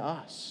define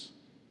us.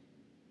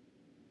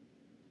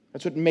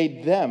 That's what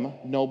made them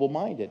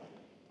noble-minded.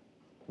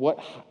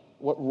 What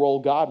role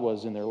God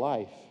was in their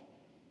life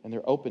and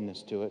their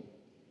openness to it.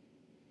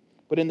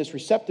 But in this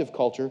receptive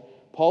culture,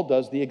 Paul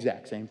does the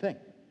exact same thing.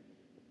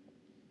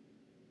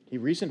 He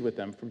reasoned with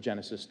them from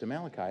Genesis to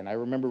Malachi. And I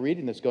remember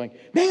reading this going,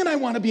 man, I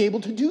want to be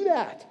able to do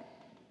that.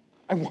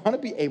 I want to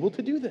be able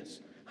to do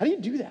this. How do you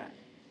do that?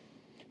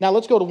 Now,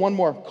 let's go to one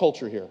more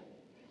culture here.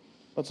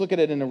 Let's look at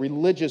it in a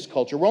religious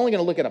culture. We're only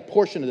going to look at a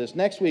portion of this.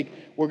 Next week,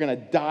 we're going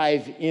to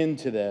dive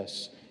into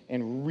this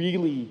and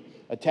really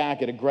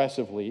attack it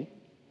aggressively.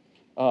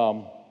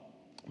 But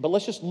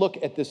let's just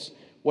look at this,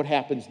 what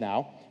happens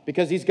now.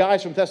 Because these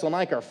guys from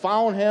Thessalonica are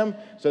following him,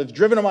 so they've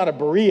driven him out of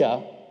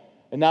Berea,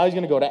 and now he's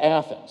going to go to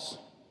Athens.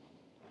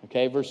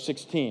 Okay, verse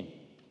 16.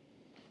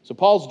 So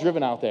Paul's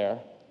driven out there.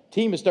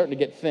 Team is starting to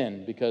get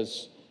thin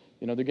because,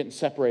 they're getting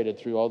separated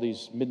through all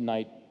these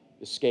midnight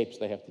escapes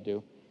they have to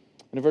do.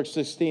 And in verse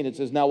 16, it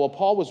says, "Now while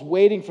Paul was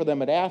waiting for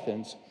them at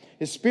Athens,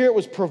 his spirit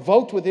was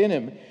provoked within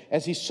him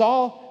as he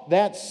saw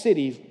that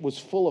city was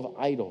full of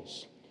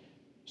idols.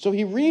 So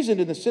he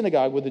reasoned in the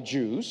synagogue with the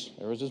Jews,"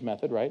 there was his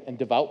method, right, "and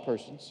devout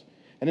persons,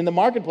 and in the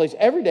marketplace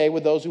every day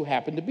with those who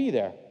happened to be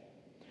there.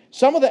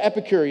 Some of the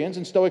Epicureans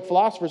and Stoic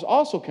philosophers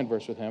also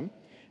conversed with him."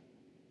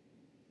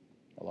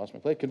 I lost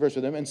my place. Conversed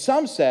with him. "And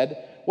some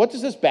said, 'What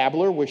does this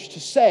babbler wish to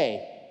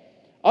say?'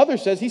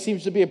 Others says he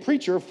seems to be a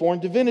preacher of foreign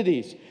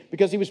divinities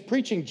because he was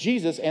preaching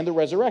Jesus and the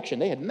resurrection."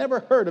 They had never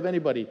heard of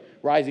anybody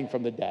rising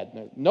from the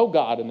dead. No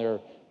God in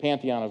their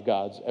pantheon of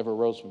gods ever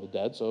rose from the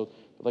dead. So,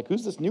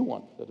 who's this new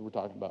one that we're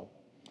talking about?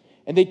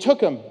 "And they took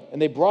him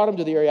and they brought him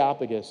to the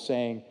Areopagus,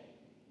 saying,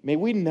 'May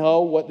we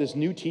know what this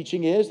new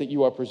teaching is that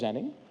you are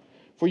presenting?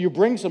 For you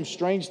bring some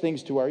strange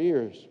things to our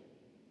ears.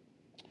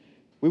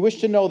 We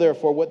wish to know,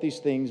 therefore, what these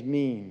things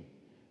mean.'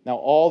 Now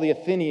all the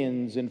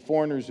Athenians and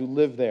foreigners who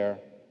live there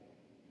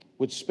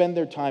would spend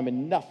their time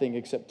in nothing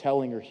except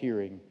telling or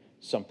hearing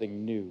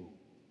something new."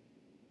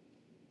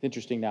 It's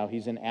interesting now,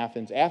 he's in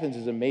Athens. Athens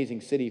is an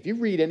amazing city. If you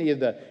read any of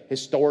the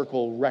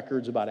historical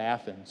records about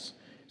Athens,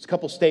 there's a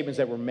couple statements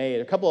that were made,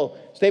 a couple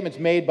statements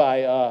made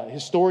by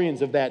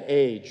historians of that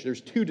age.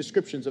 There's two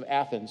descriptions of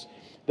Athens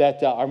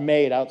that are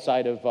made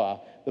outside of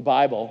the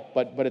Bible,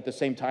 but at the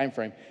same time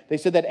frame. They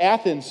said that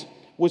Athens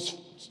was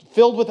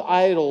filled with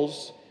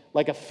idols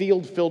like a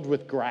field filled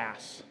with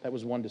grass. That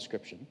was one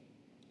description.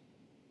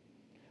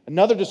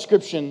 Another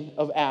description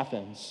of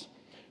Athens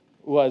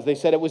was, they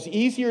said it was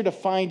easier to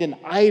find an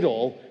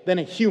idol than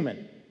a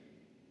human.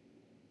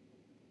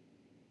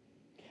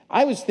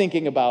 I was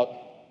thinking about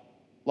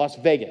Las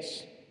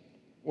Vegas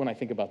when I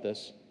think about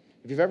this.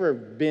 If you've ever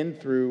been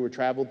through or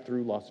traveled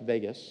through Las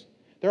Vegas,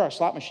 there are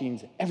slot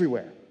machines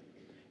everywhere.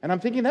 And I'm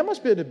thinking that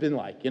must have been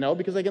like,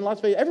 because in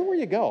Las Vegas, everywhere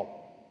you go.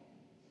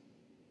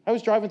 I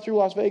was driving through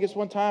Las Vegas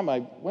one time. I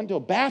went to a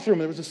bathroom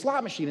and there was a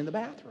slot machine in the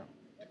bathroom.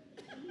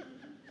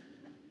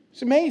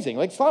 It's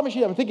amazing. Slot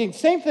machine, I'm thinking,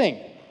 same thing.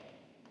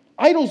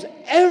 Idols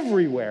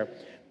everywhere.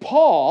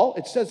 Paul,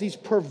 it says he's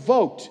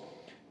provoked.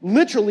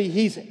 Literally,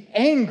 he's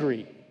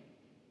angry.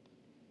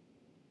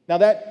 Now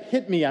that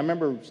hit me. I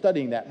remember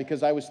studying that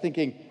because I was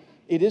thinking,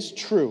 it is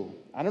true.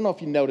 I don't know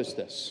if you noticed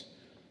this,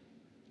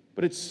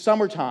 but it's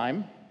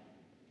summertime,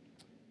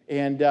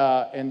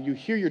 and you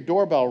hear your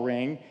doorbell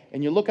ring,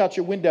 and you look out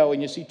your window,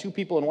 and you see two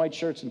people in white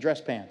shirts and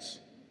dress pants.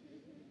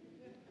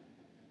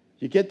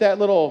 You get that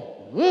little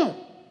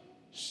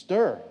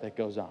stir that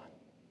goes on,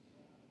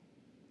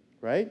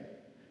 right?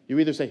 You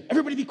either say,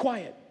 "Everybody be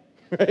quiet,"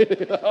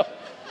 right?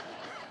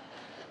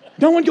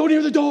 "No one go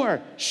near the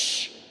door.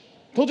 Shh.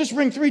 They'll just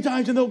ring 3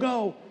 times and they'll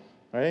go,"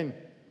 right?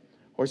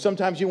 Or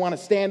sometimes you want to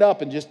stand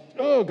up and just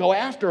go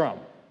after them.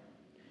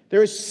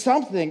 There is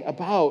something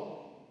about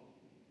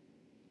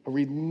a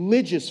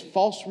religious,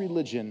 false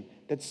religion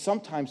that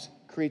sometimes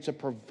creates a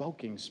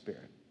provoking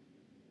spirit.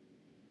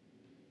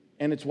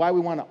 And it's why we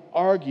want to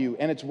argue,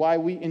 and it's why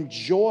we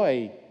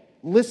enjoy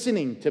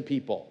listening to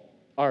people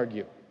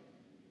argue.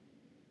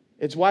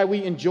 It's why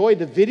we enjoy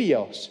the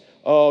videos.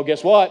 Oh,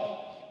 guess what?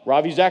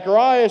 Ravi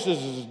Zacharias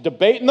is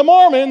debating the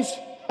Mormons.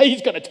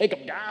 He's going to take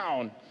them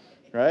down,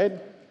 right?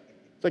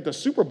 It's like the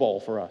Super Bowl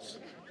for us.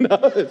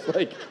 It's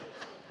like,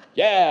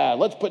 yeah,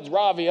 let's put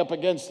Ravi up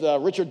against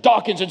Richard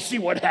Dawkins and see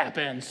what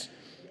happens,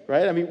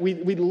 right? I mean,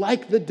 we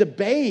like the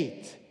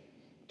debate.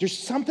 There's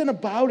something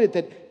about it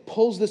that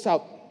pulls this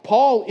out.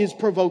 Paul is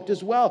provoked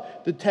as well.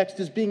 The text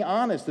is being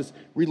honest. This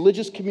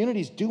religious community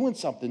is doing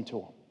something to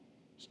him.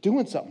 It's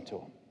doing something to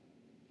him.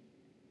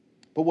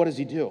 But what does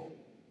he do?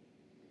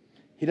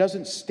 He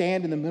doesn't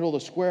stand in the middle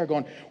of the square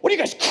going, "What are you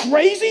guys,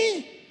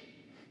 crazy?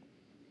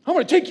 I'm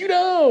going to take you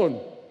down.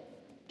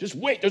 Just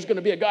wait, there's going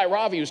to be a guy,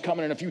 Ravi, who's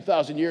coming in a few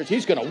thousand years.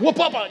 He's going to whoop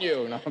up on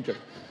you." No, I'm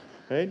kidding.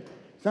 Right?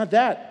 It's not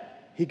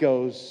that. He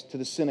goes to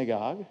the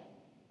synagogue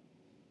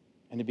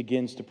and he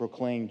begins to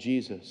proclaim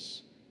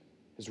Jesus,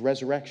 his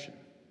resurrection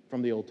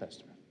from the Old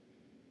Testament.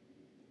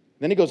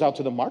 Then he goes out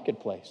to the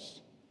marketplace.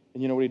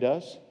 And you know what he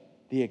does?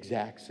 The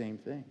exact same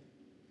thing.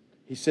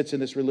 He sits in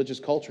this religious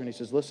culture and he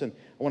says, "Listen,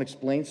 I want to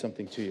explain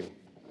something to you.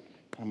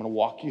 I'm going to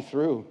walk you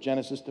through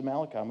Genesis to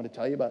Malachi. I'm going to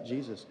tell you about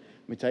Jesus.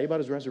 I'm going to tell you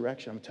about his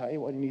resurrection. I'm going to tell you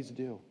what he needs to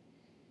do."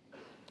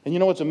 And you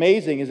know what's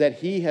amazing is that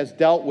he has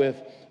dealt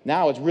with,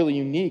 now it's really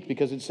unique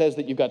because it says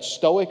that you've got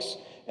Stoics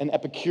and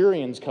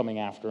Epicureans coming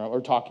after him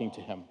or talking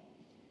to him.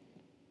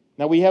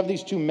 Now we have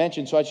these two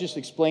mentioned, so I just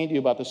explained to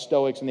you about the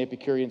Stoics and the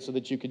Epicureans so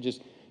that you could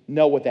just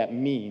know what that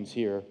means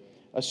here.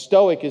 A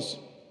Stoic is,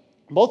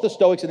 both the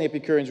Stoics and the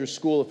Epicureans are a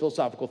school of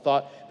philosophical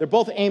thought. They're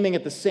both aiming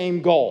at the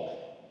same goal,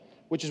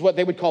 which is what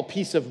they would call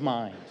peace of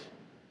mind.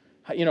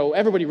 You know,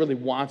 everybody really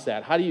wants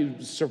that. How do you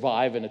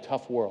survive in a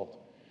tough world?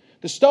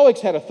 The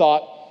Stoics had a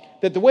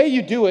thought that the way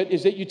you do it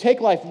is that you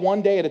take life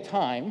one day at a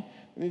time.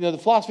 You know, the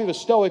philosophy of a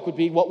Stoic would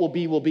be, what will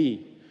be, will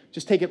be.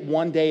 Just take it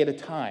one day at a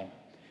time.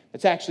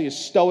 It's actually a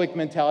Stoic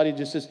mentality. It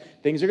just says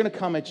things are going to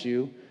come at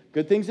you.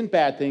 Good things and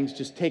bad things,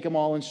 just take them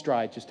all in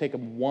stride. Just take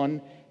them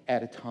one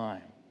at a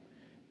time.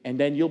 And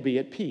then you'll be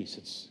at peace.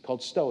 It's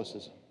called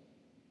Stoicism.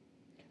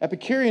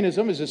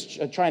 Epicureanism is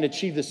just trying to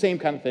achieve the same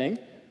kind of thing,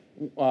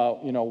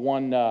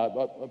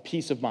 a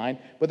peace of mind.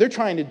 But they're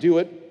trying to do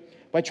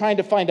it by trying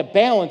to find a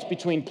balance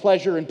between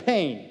pleasure and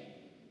pain.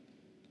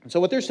 And so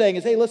what they're saying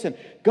is, hey, listen,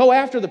 go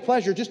after the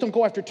pleasure, just don't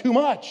go after too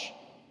much.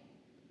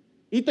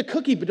 Eat the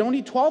cookie, but don't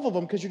eat 12 of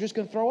them because you're just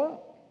going to throw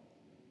up.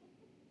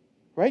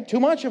 Right? Too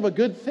much of a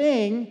good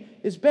thing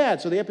is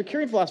bad. So the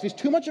Epicurean philosophy is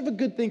too much of a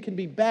good thing can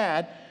be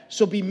bad,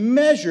 so be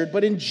measured,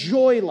 but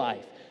enjoy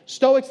life.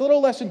 Stoics, a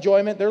little less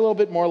enjoyment. They're a little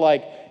bit more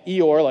like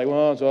Eeyore, like,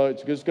 well, so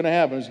it's just going to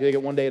happen. It's going to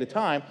get one day at a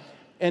time.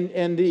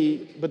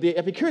 But the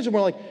Epicureans are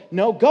more like,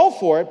 no, go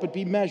for it, but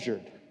be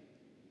measured.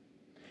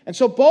 And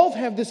so both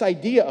have this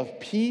idea of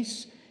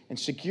peace and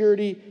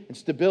security and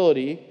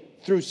stability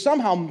through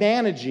somehow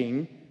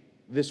managing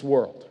this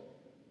world.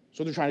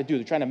 So they're trying to do.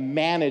 They're trying to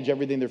manage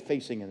everything they're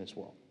facing in this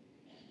world.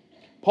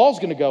 Paul's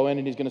going to go in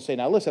and he's going to say,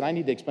 now listen, I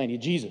need to explain to you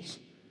Jesus.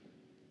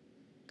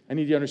 I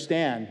need you to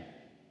understand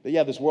that,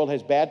 yeah, this world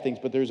has bad things,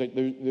 but there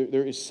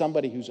is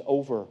somebody who's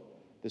over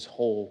this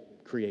whole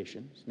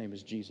creation. His name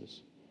is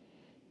Jesus.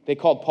 They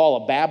called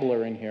Paul a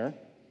babbler in here,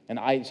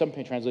 and some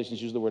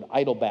translations use the word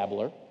idle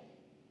babbler.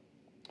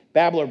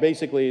 Babbler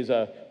basically is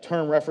a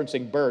term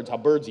referencing birds, how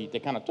birds eat. They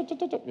kind of,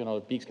 their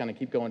beaks kind of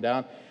keep going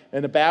down.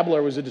 And a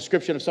babbler was a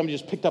description of somebody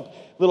just picked up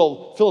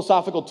little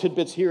philosophical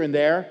tidbits here and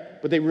there,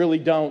 but they really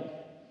don't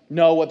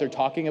know what they're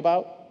talking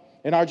about.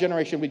 In our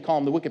generation, we'd call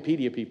them the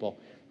Wikipedia people,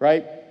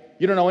 right?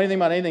 You don't know anything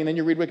about anything, then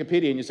you read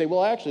Wikipedia and you say,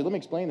 well, actually, let me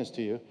explain this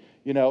to you.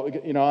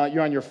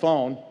 You're on your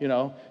phone,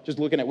 just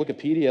looking at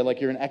Wikipedia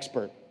like you're an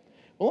expert.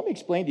 Well, let me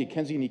explain to you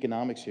Keynesian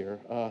economics here.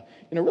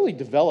 Really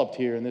developed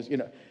here in this,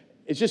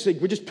 it's just like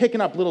we're just picking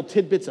up little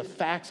tidbits of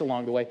facts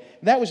along the way.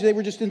 They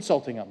were just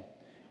insulting them.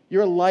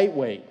 You're a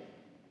lightweight.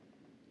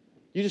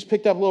 You just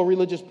picked up little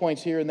religious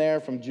points here and there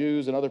from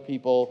Jews and other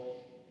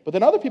people. But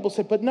then other people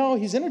said, but no,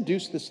 he's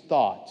introduced this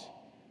thought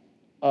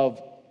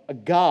of a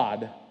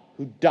God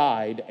who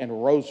died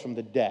and rose from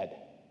the dead.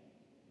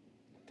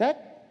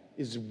 That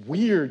is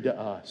weird to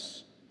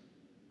us.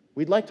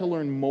 We'd like to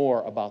learn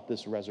more about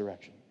this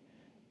resurrection.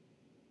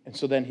 And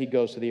so then he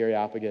goes to the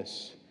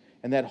Areopagus.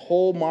 And that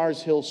whole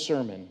Mars Hill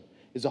sermon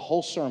is a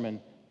whole sermon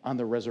on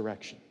the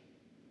resurrection.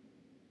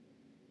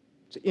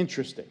 It's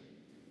interesting.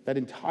 That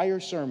entire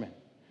sermon,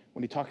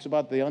 when he talks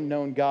about the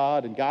unknown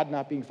God and God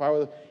not being far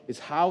with him, is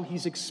how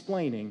he's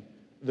explaining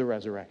the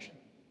resurrection.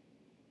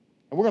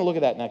 And we're going to look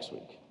at that next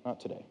week, not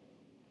today.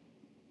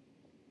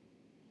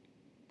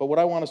 But what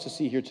I want us to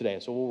see here today,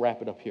 so we'll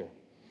wrap it up here,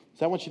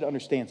 is I want you to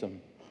understand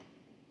something.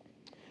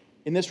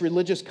 In this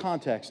religious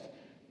context,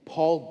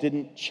 Paul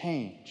didn't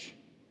change.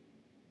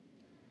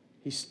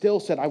 He still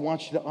said, I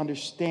want you to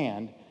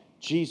understand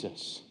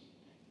Jesus.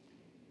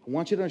 I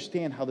want you to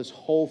understand how this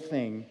whole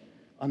thing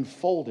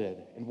unfolded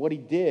and what he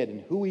did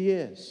and who he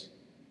is.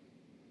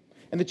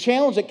 And the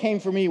challenge that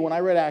came for me when I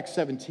read Acts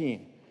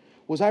 17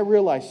 was I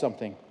realized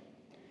something.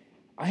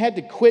 I had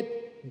to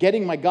quit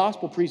getting my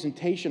gospel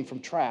presentation from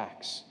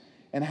tracts,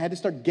 and I had to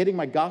start getting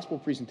my gospel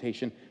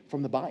presentation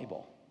from the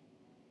Bible.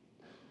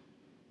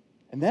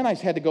 And then I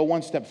had to go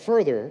one step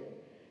further,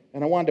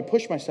 and I wanted to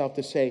push myself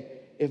to say,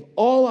 if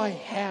all I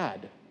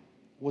had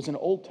was an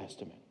Old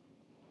Testament,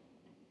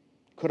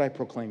 could I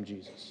proclaim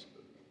Jesus?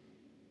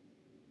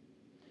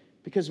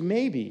 Because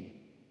maybe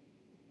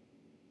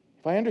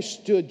if I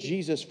understood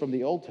Jesus from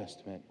the Old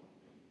Testament,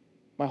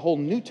 my whole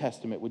New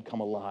Testament would come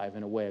alive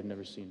in a way I've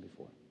never seen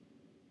before.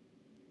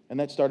 And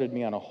that started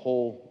me on a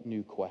whole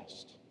new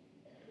quest.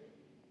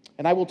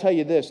 And I will tell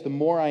you this, the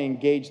more I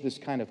engage this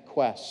kind of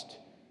quest,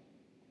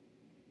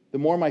 the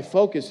more my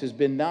focus has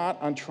been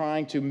not on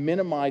trying to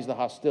minimize the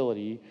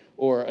hostility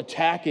or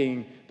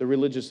attacking the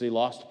religiously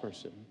lost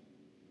person,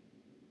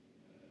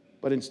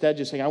 but instead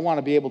just saying, I want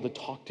to be able to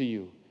talk to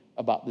you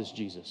about this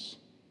Jesus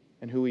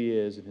and who he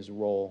is and his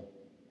role.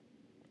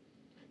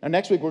 Now,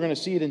 next week, we're going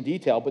to see it in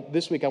detail, but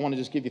this week I want to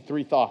just give you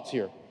 3 thoughts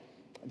here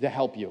to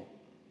help you.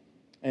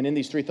 And in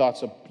these 3 thoughts,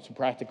 some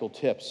practical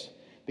tips.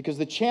 Because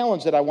the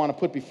challenge that I want to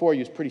put before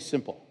you is pretty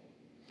simple.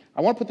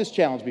 I want to put this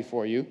challenge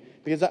before you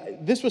because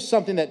this was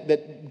something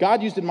that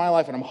God used in my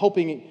life, and I'm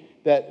hoping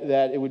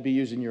that it would be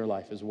used in your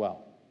life as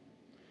well.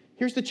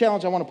 Here's the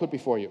challenge I want to put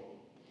before you.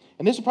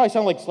 And this will probably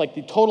sound like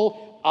the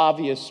total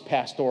obvious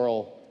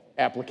pastoral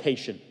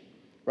application,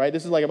 right?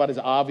 This is like about as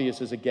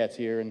obvious as it gets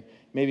here and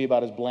maybe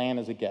about as bland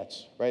as it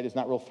gets, right? It's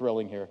not real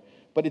thrilling here.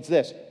 But it's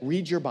this.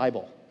 Read your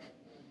Bible,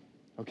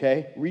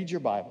 okay? Read your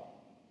Bible.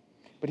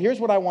 But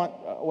here's what I want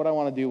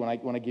to do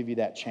when I give you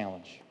that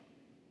challenge.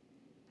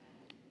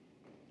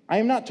 I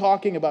am not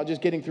talking about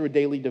just getting through a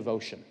daily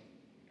devotion.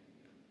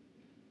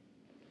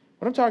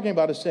 What I'm talking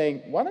about is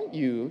saying, why don't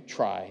you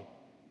try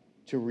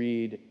to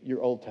read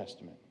your Old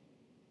Testament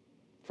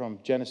from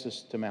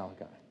Genesis to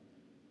Malachi?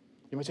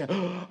 You might say,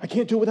 oh, I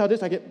can't do it without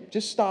this.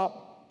 Just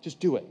stop. Just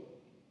do it.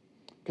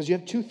 Because you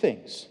have 2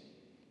 things.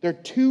 There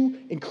are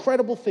 2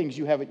 incredible things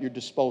you have at your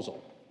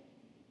disposal.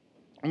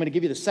 I'm going to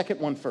give you the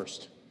second one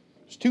first.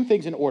 There's two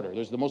things in order.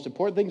 There's the most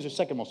important thing, there's the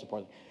second most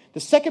important thing. The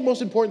second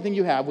most important thing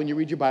you have when you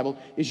read your Bible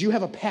is you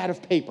have a pad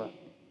of paper.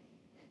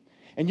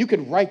 And you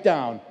can write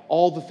down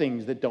all the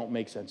things that don't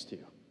make sense to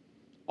you.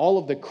 All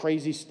of the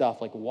crazy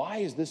stuff, like why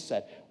is this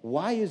said?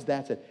 Why is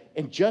that said?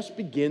 And just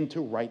begin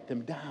to write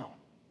them down.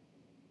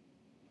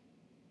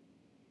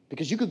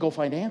 Because you could go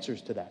find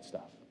answers to that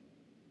stuff.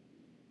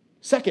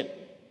 Second,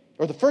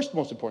 or the first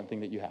most important thing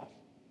that you have,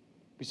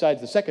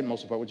 besides the second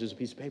most important, which is a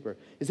piece of paper,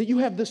 is that you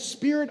have the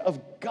Spirit of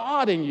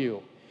God in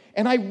you.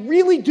 And I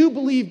really do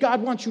believe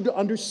God wants you to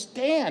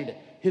understand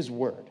His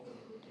Word.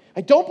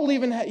 I don't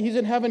believe He's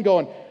in heaven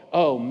going,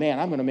 oh man,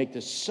 I'm going to make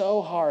this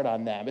so hard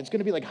on them. It's going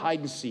to be like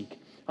hide and seek.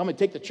 I'm going to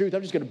take the truth.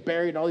 I'm just going to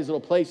bury it in all these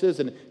little places,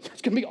 and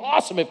it's going to be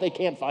awesome if they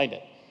can't find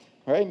it.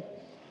 Right?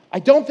 I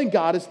don't think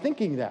God is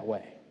thinking that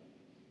way.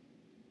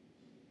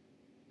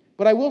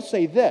 But I will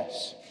say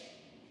this.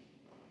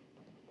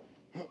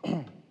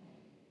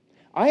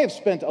 I have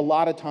spent a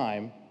lot of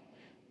time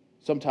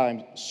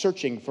sometimes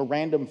searching for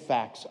random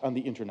facts on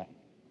the internet.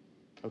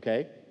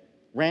 Okay?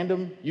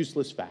 Random,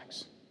 useless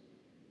facts.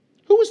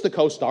 Who was the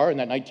co-star in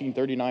that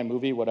 1939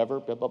 movie, whatever,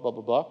 blah, blah, blah,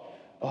 blah, blah?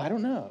 Oh, I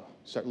don't know.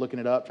 Start looking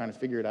it up, trying to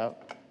figure it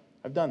out.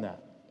 I've done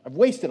that. I've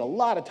wasted a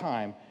lot of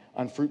time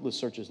on fruitless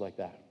searches like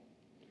that.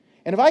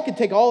 And if I could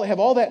have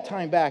all that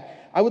time back,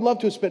 I would love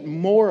to have spent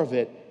more of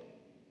it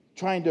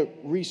trying to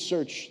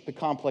research the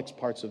complex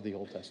parts of the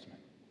Old Testament.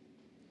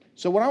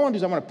 So what I want to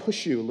do is I want to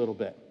push you a little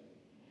bit.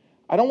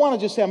 I don't want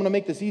to just say I'm going to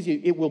make this easy.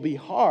 It will be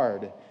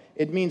hard.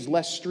 It means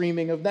less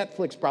streaming of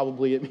Netflix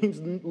probably. It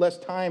means less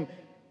time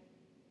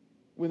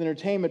with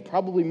entertainment,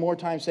 probably more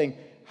time saying,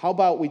 how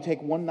about we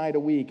take one night a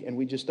week and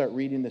we just start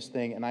reading this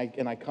thing, and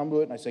I come to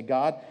it and I say,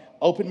 God,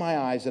 open my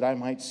eyes that I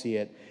might see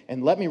it,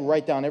 and let me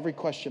write down every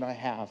question I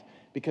have,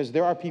 because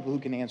there are people who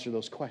can answer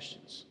those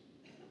questions.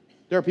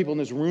 There are people in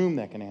this room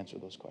that can answer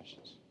those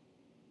questions.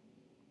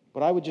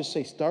 But I would just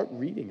say, start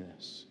reading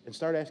this and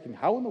start asking,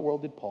 how in the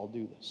world did Paul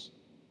do this?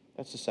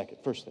 That's the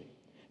first thing.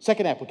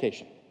 Second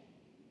application.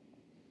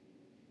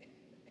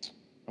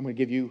 I'm going to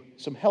give you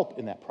some help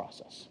in that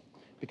process,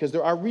 because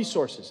there are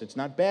resources. It's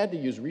not bad to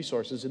use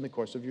resources in the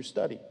course of your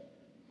study.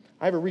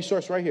 I have a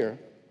resource right here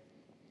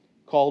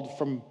called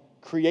From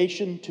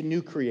Creation to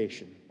New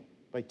Creation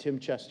by Tim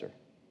Chester.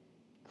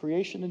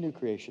 Creation to New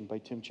Creation by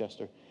Tim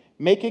Chester.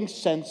 Making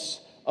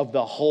sense of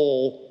the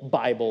whole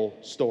Bible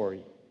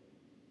story.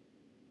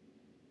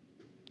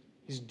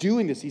 He's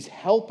doing this. He's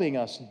helping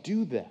us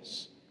do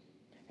this.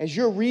 As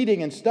you're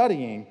reading and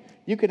studying,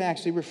 you can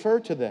actually refer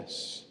to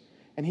this.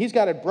 And he's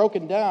got it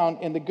broken down,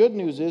 and the good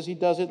news is he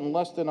does it in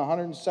less than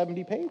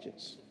 170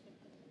 pages.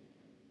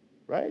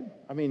 Right?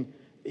 I mean,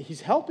 he's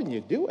helping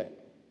you do it.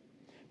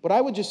 But I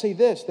would just say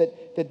this,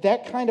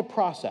 that kind of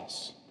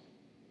process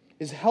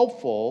is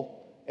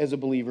helpful as a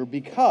believer,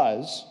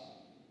 because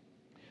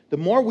the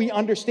more we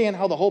understand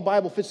how the whole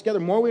Bible fits together,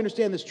 the more we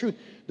understand this truth,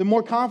 the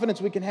more confidence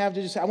we can have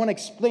to just say, I want to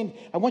explain,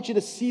 I want you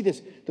to see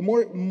this. The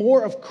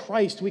more of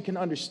Christ we can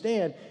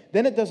understand,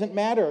 then it doesn't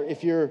matter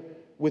if you're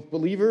with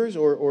believers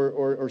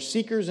or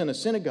seekers in a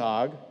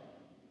synagogue,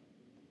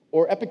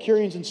 or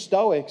Epicureans and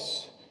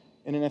Stoics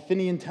in an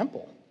Athenian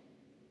temple.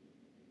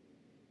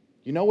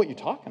 You know what you're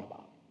talking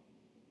about.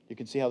 You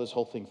can see how this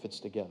whole thing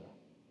fits together.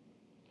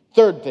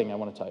 Third thing I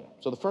want to tell you.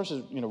 So the first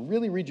is,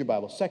 really read your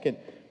Bible. Second,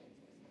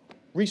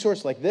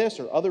 resources like this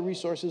or other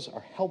resources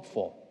are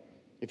helpful.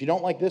 If you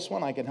don't like this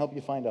one, I can help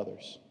you find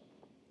others.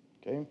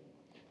 Okay?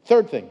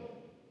 Third thing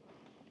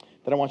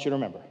that I want you to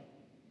remember,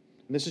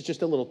 and this is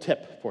just a little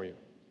tip for you.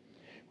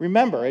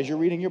 Remember, as you're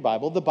reading your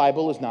Bible, the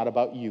Bible is not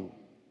about you.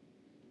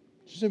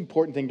 This is an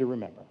important thing to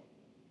remember.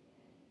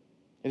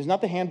 It is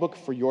not the handbook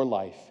for your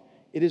life.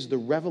 It is the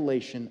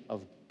revelation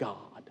of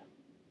God.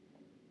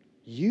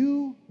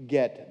 You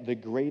get the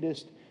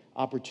greatest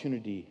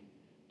opportunity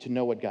to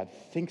know what God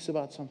thinks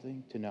about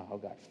something, to know how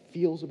God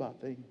feels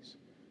about things.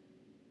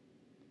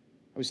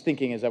 I was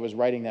thinking, as I was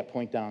writing that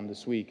point down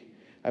this week,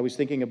 I was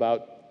thinking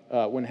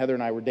about when Heather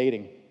and I were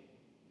dating.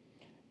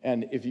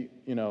 And if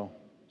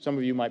some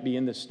of you might be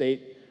in this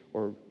state,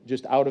 or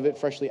just out of it,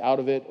 freshly out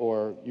of it,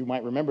 or you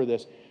might remember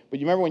this. But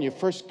you remember when you're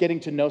first getting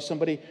to know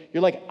somebody,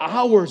 you're like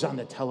hours on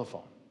the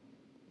telephone,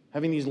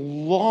 having these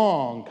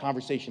long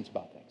conversations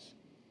about things.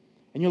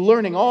 And you're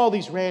learning all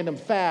these random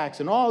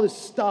facts and all this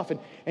stuff,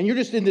 and you're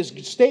just in this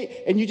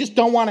state, and you just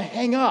don't want to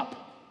hang up.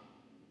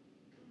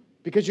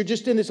 Because you're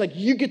just in this, like,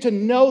 you get to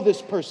know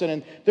this person,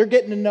 and they're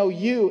getting to know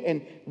you,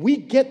 and we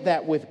get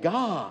that with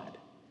God.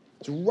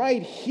 It's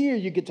right here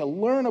you get to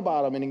learn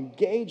about him and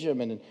engage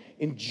him and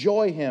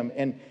enjoy him.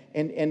 And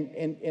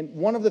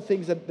one of the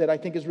things that I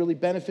think is really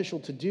beneficial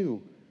to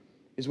do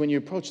is when you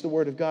approach the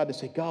Word of God to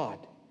say, God,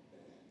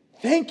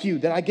 thank you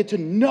that I get to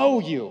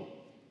know you.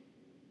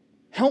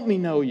 Help me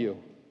know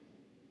you.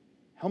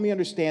 Help me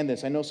understand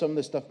this. I know some of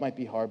this stuff might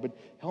be hard, but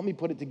help me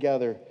put it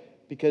together,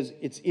 because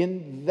it's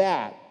in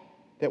that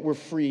we're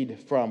freed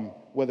from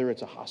whether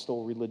it's a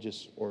hostile,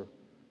 religious, or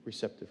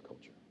receptive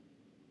culture.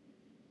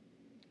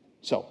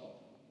 So,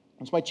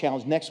 that's my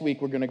challenge. Next week,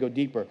 we're going to go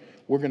deeper.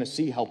 We're going to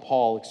see how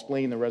Paul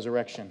explained the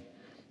resurrection.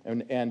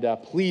 And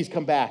please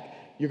come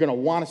back You're going to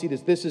want to see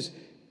this.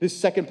 This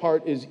second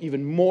part is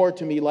even more,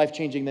 to me,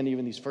 life-changing than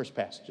even these first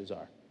passages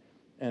are.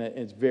 And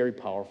it's very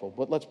powerful.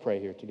 But let's pray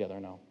here together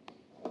now.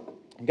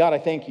 God, I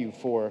thank you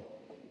for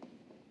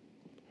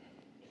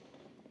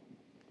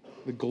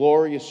the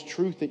glorious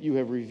truth that you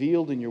have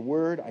revealed in your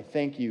word. I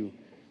thank you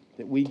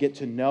that we get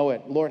to know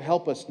it. Lord,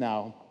 help us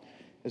now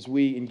as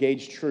we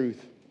engage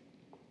truth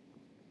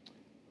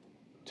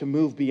to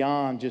move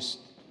beyond just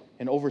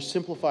an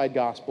oversimplified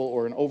gospel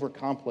or an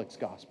overcomplex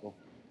gospel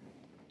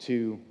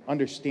to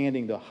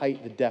understanding the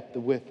height, the depth, the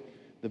width,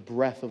 the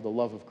breadth of the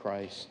love of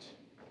Christ.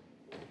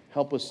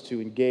 Help us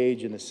to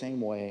engage in the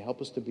same way.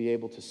 Help us to be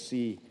able to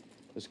see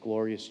this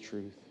glorious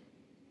truth.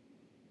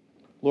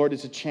 Lord,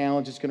 it's a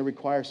challenge. It's going to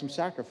require some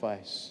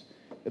sacrifice.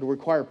 It'll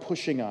require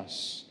pushing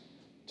us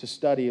to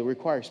study. It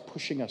requires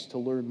pushing us to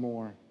learn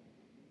more.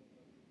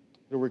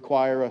 It'll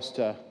require us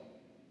to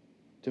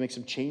make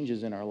some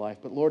changes in our life.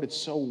 But Lord, it's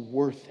so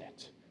worth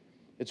it.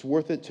 It's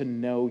worth it to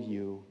know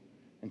you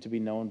and to be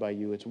known by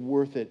you. It's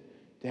worth it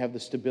to have the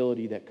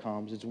stability that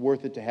comes. It's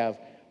worth it to have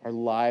our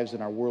lives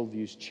and our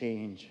worldviews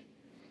change.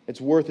 It's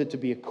worth it to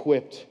be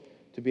equipped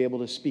to be able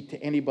to speak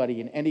to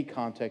anybody in any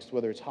context,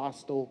 whether it's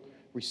hostile,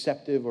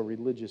 receptive, or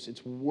religious.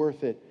 It's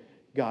worth it.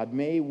 God,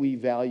 may we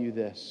value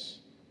this.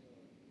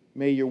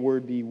 May your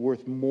word be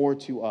worth more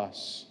to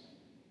us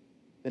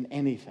than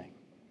anything.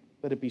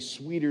 Let it be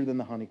sweeter than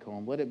the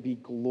honeycomb. Let it be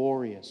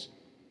glorious.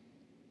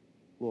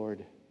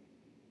 Lord,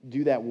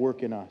 do that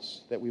work in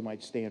us that we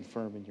might stand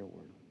firm in your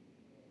word,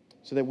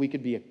 so that we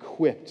could be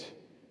equipped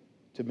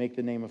to make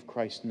the name of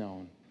Christ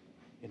known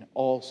in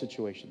all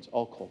situations,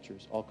 all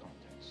cultures, all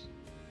contexts.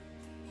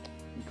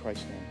 In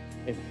Christ's name,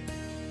 amen.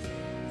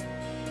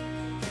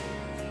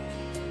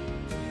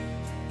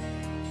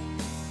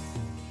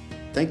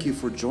 Thank you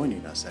for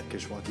joining us at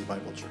Kishwaukee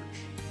Bible Church.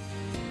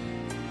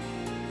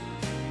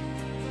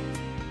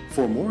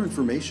 For more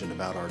information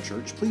about our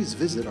church, please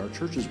visit our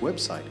church's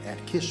website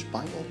at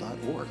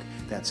kishbible.org.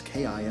 That's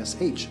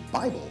KISH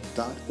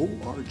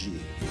Bible.org.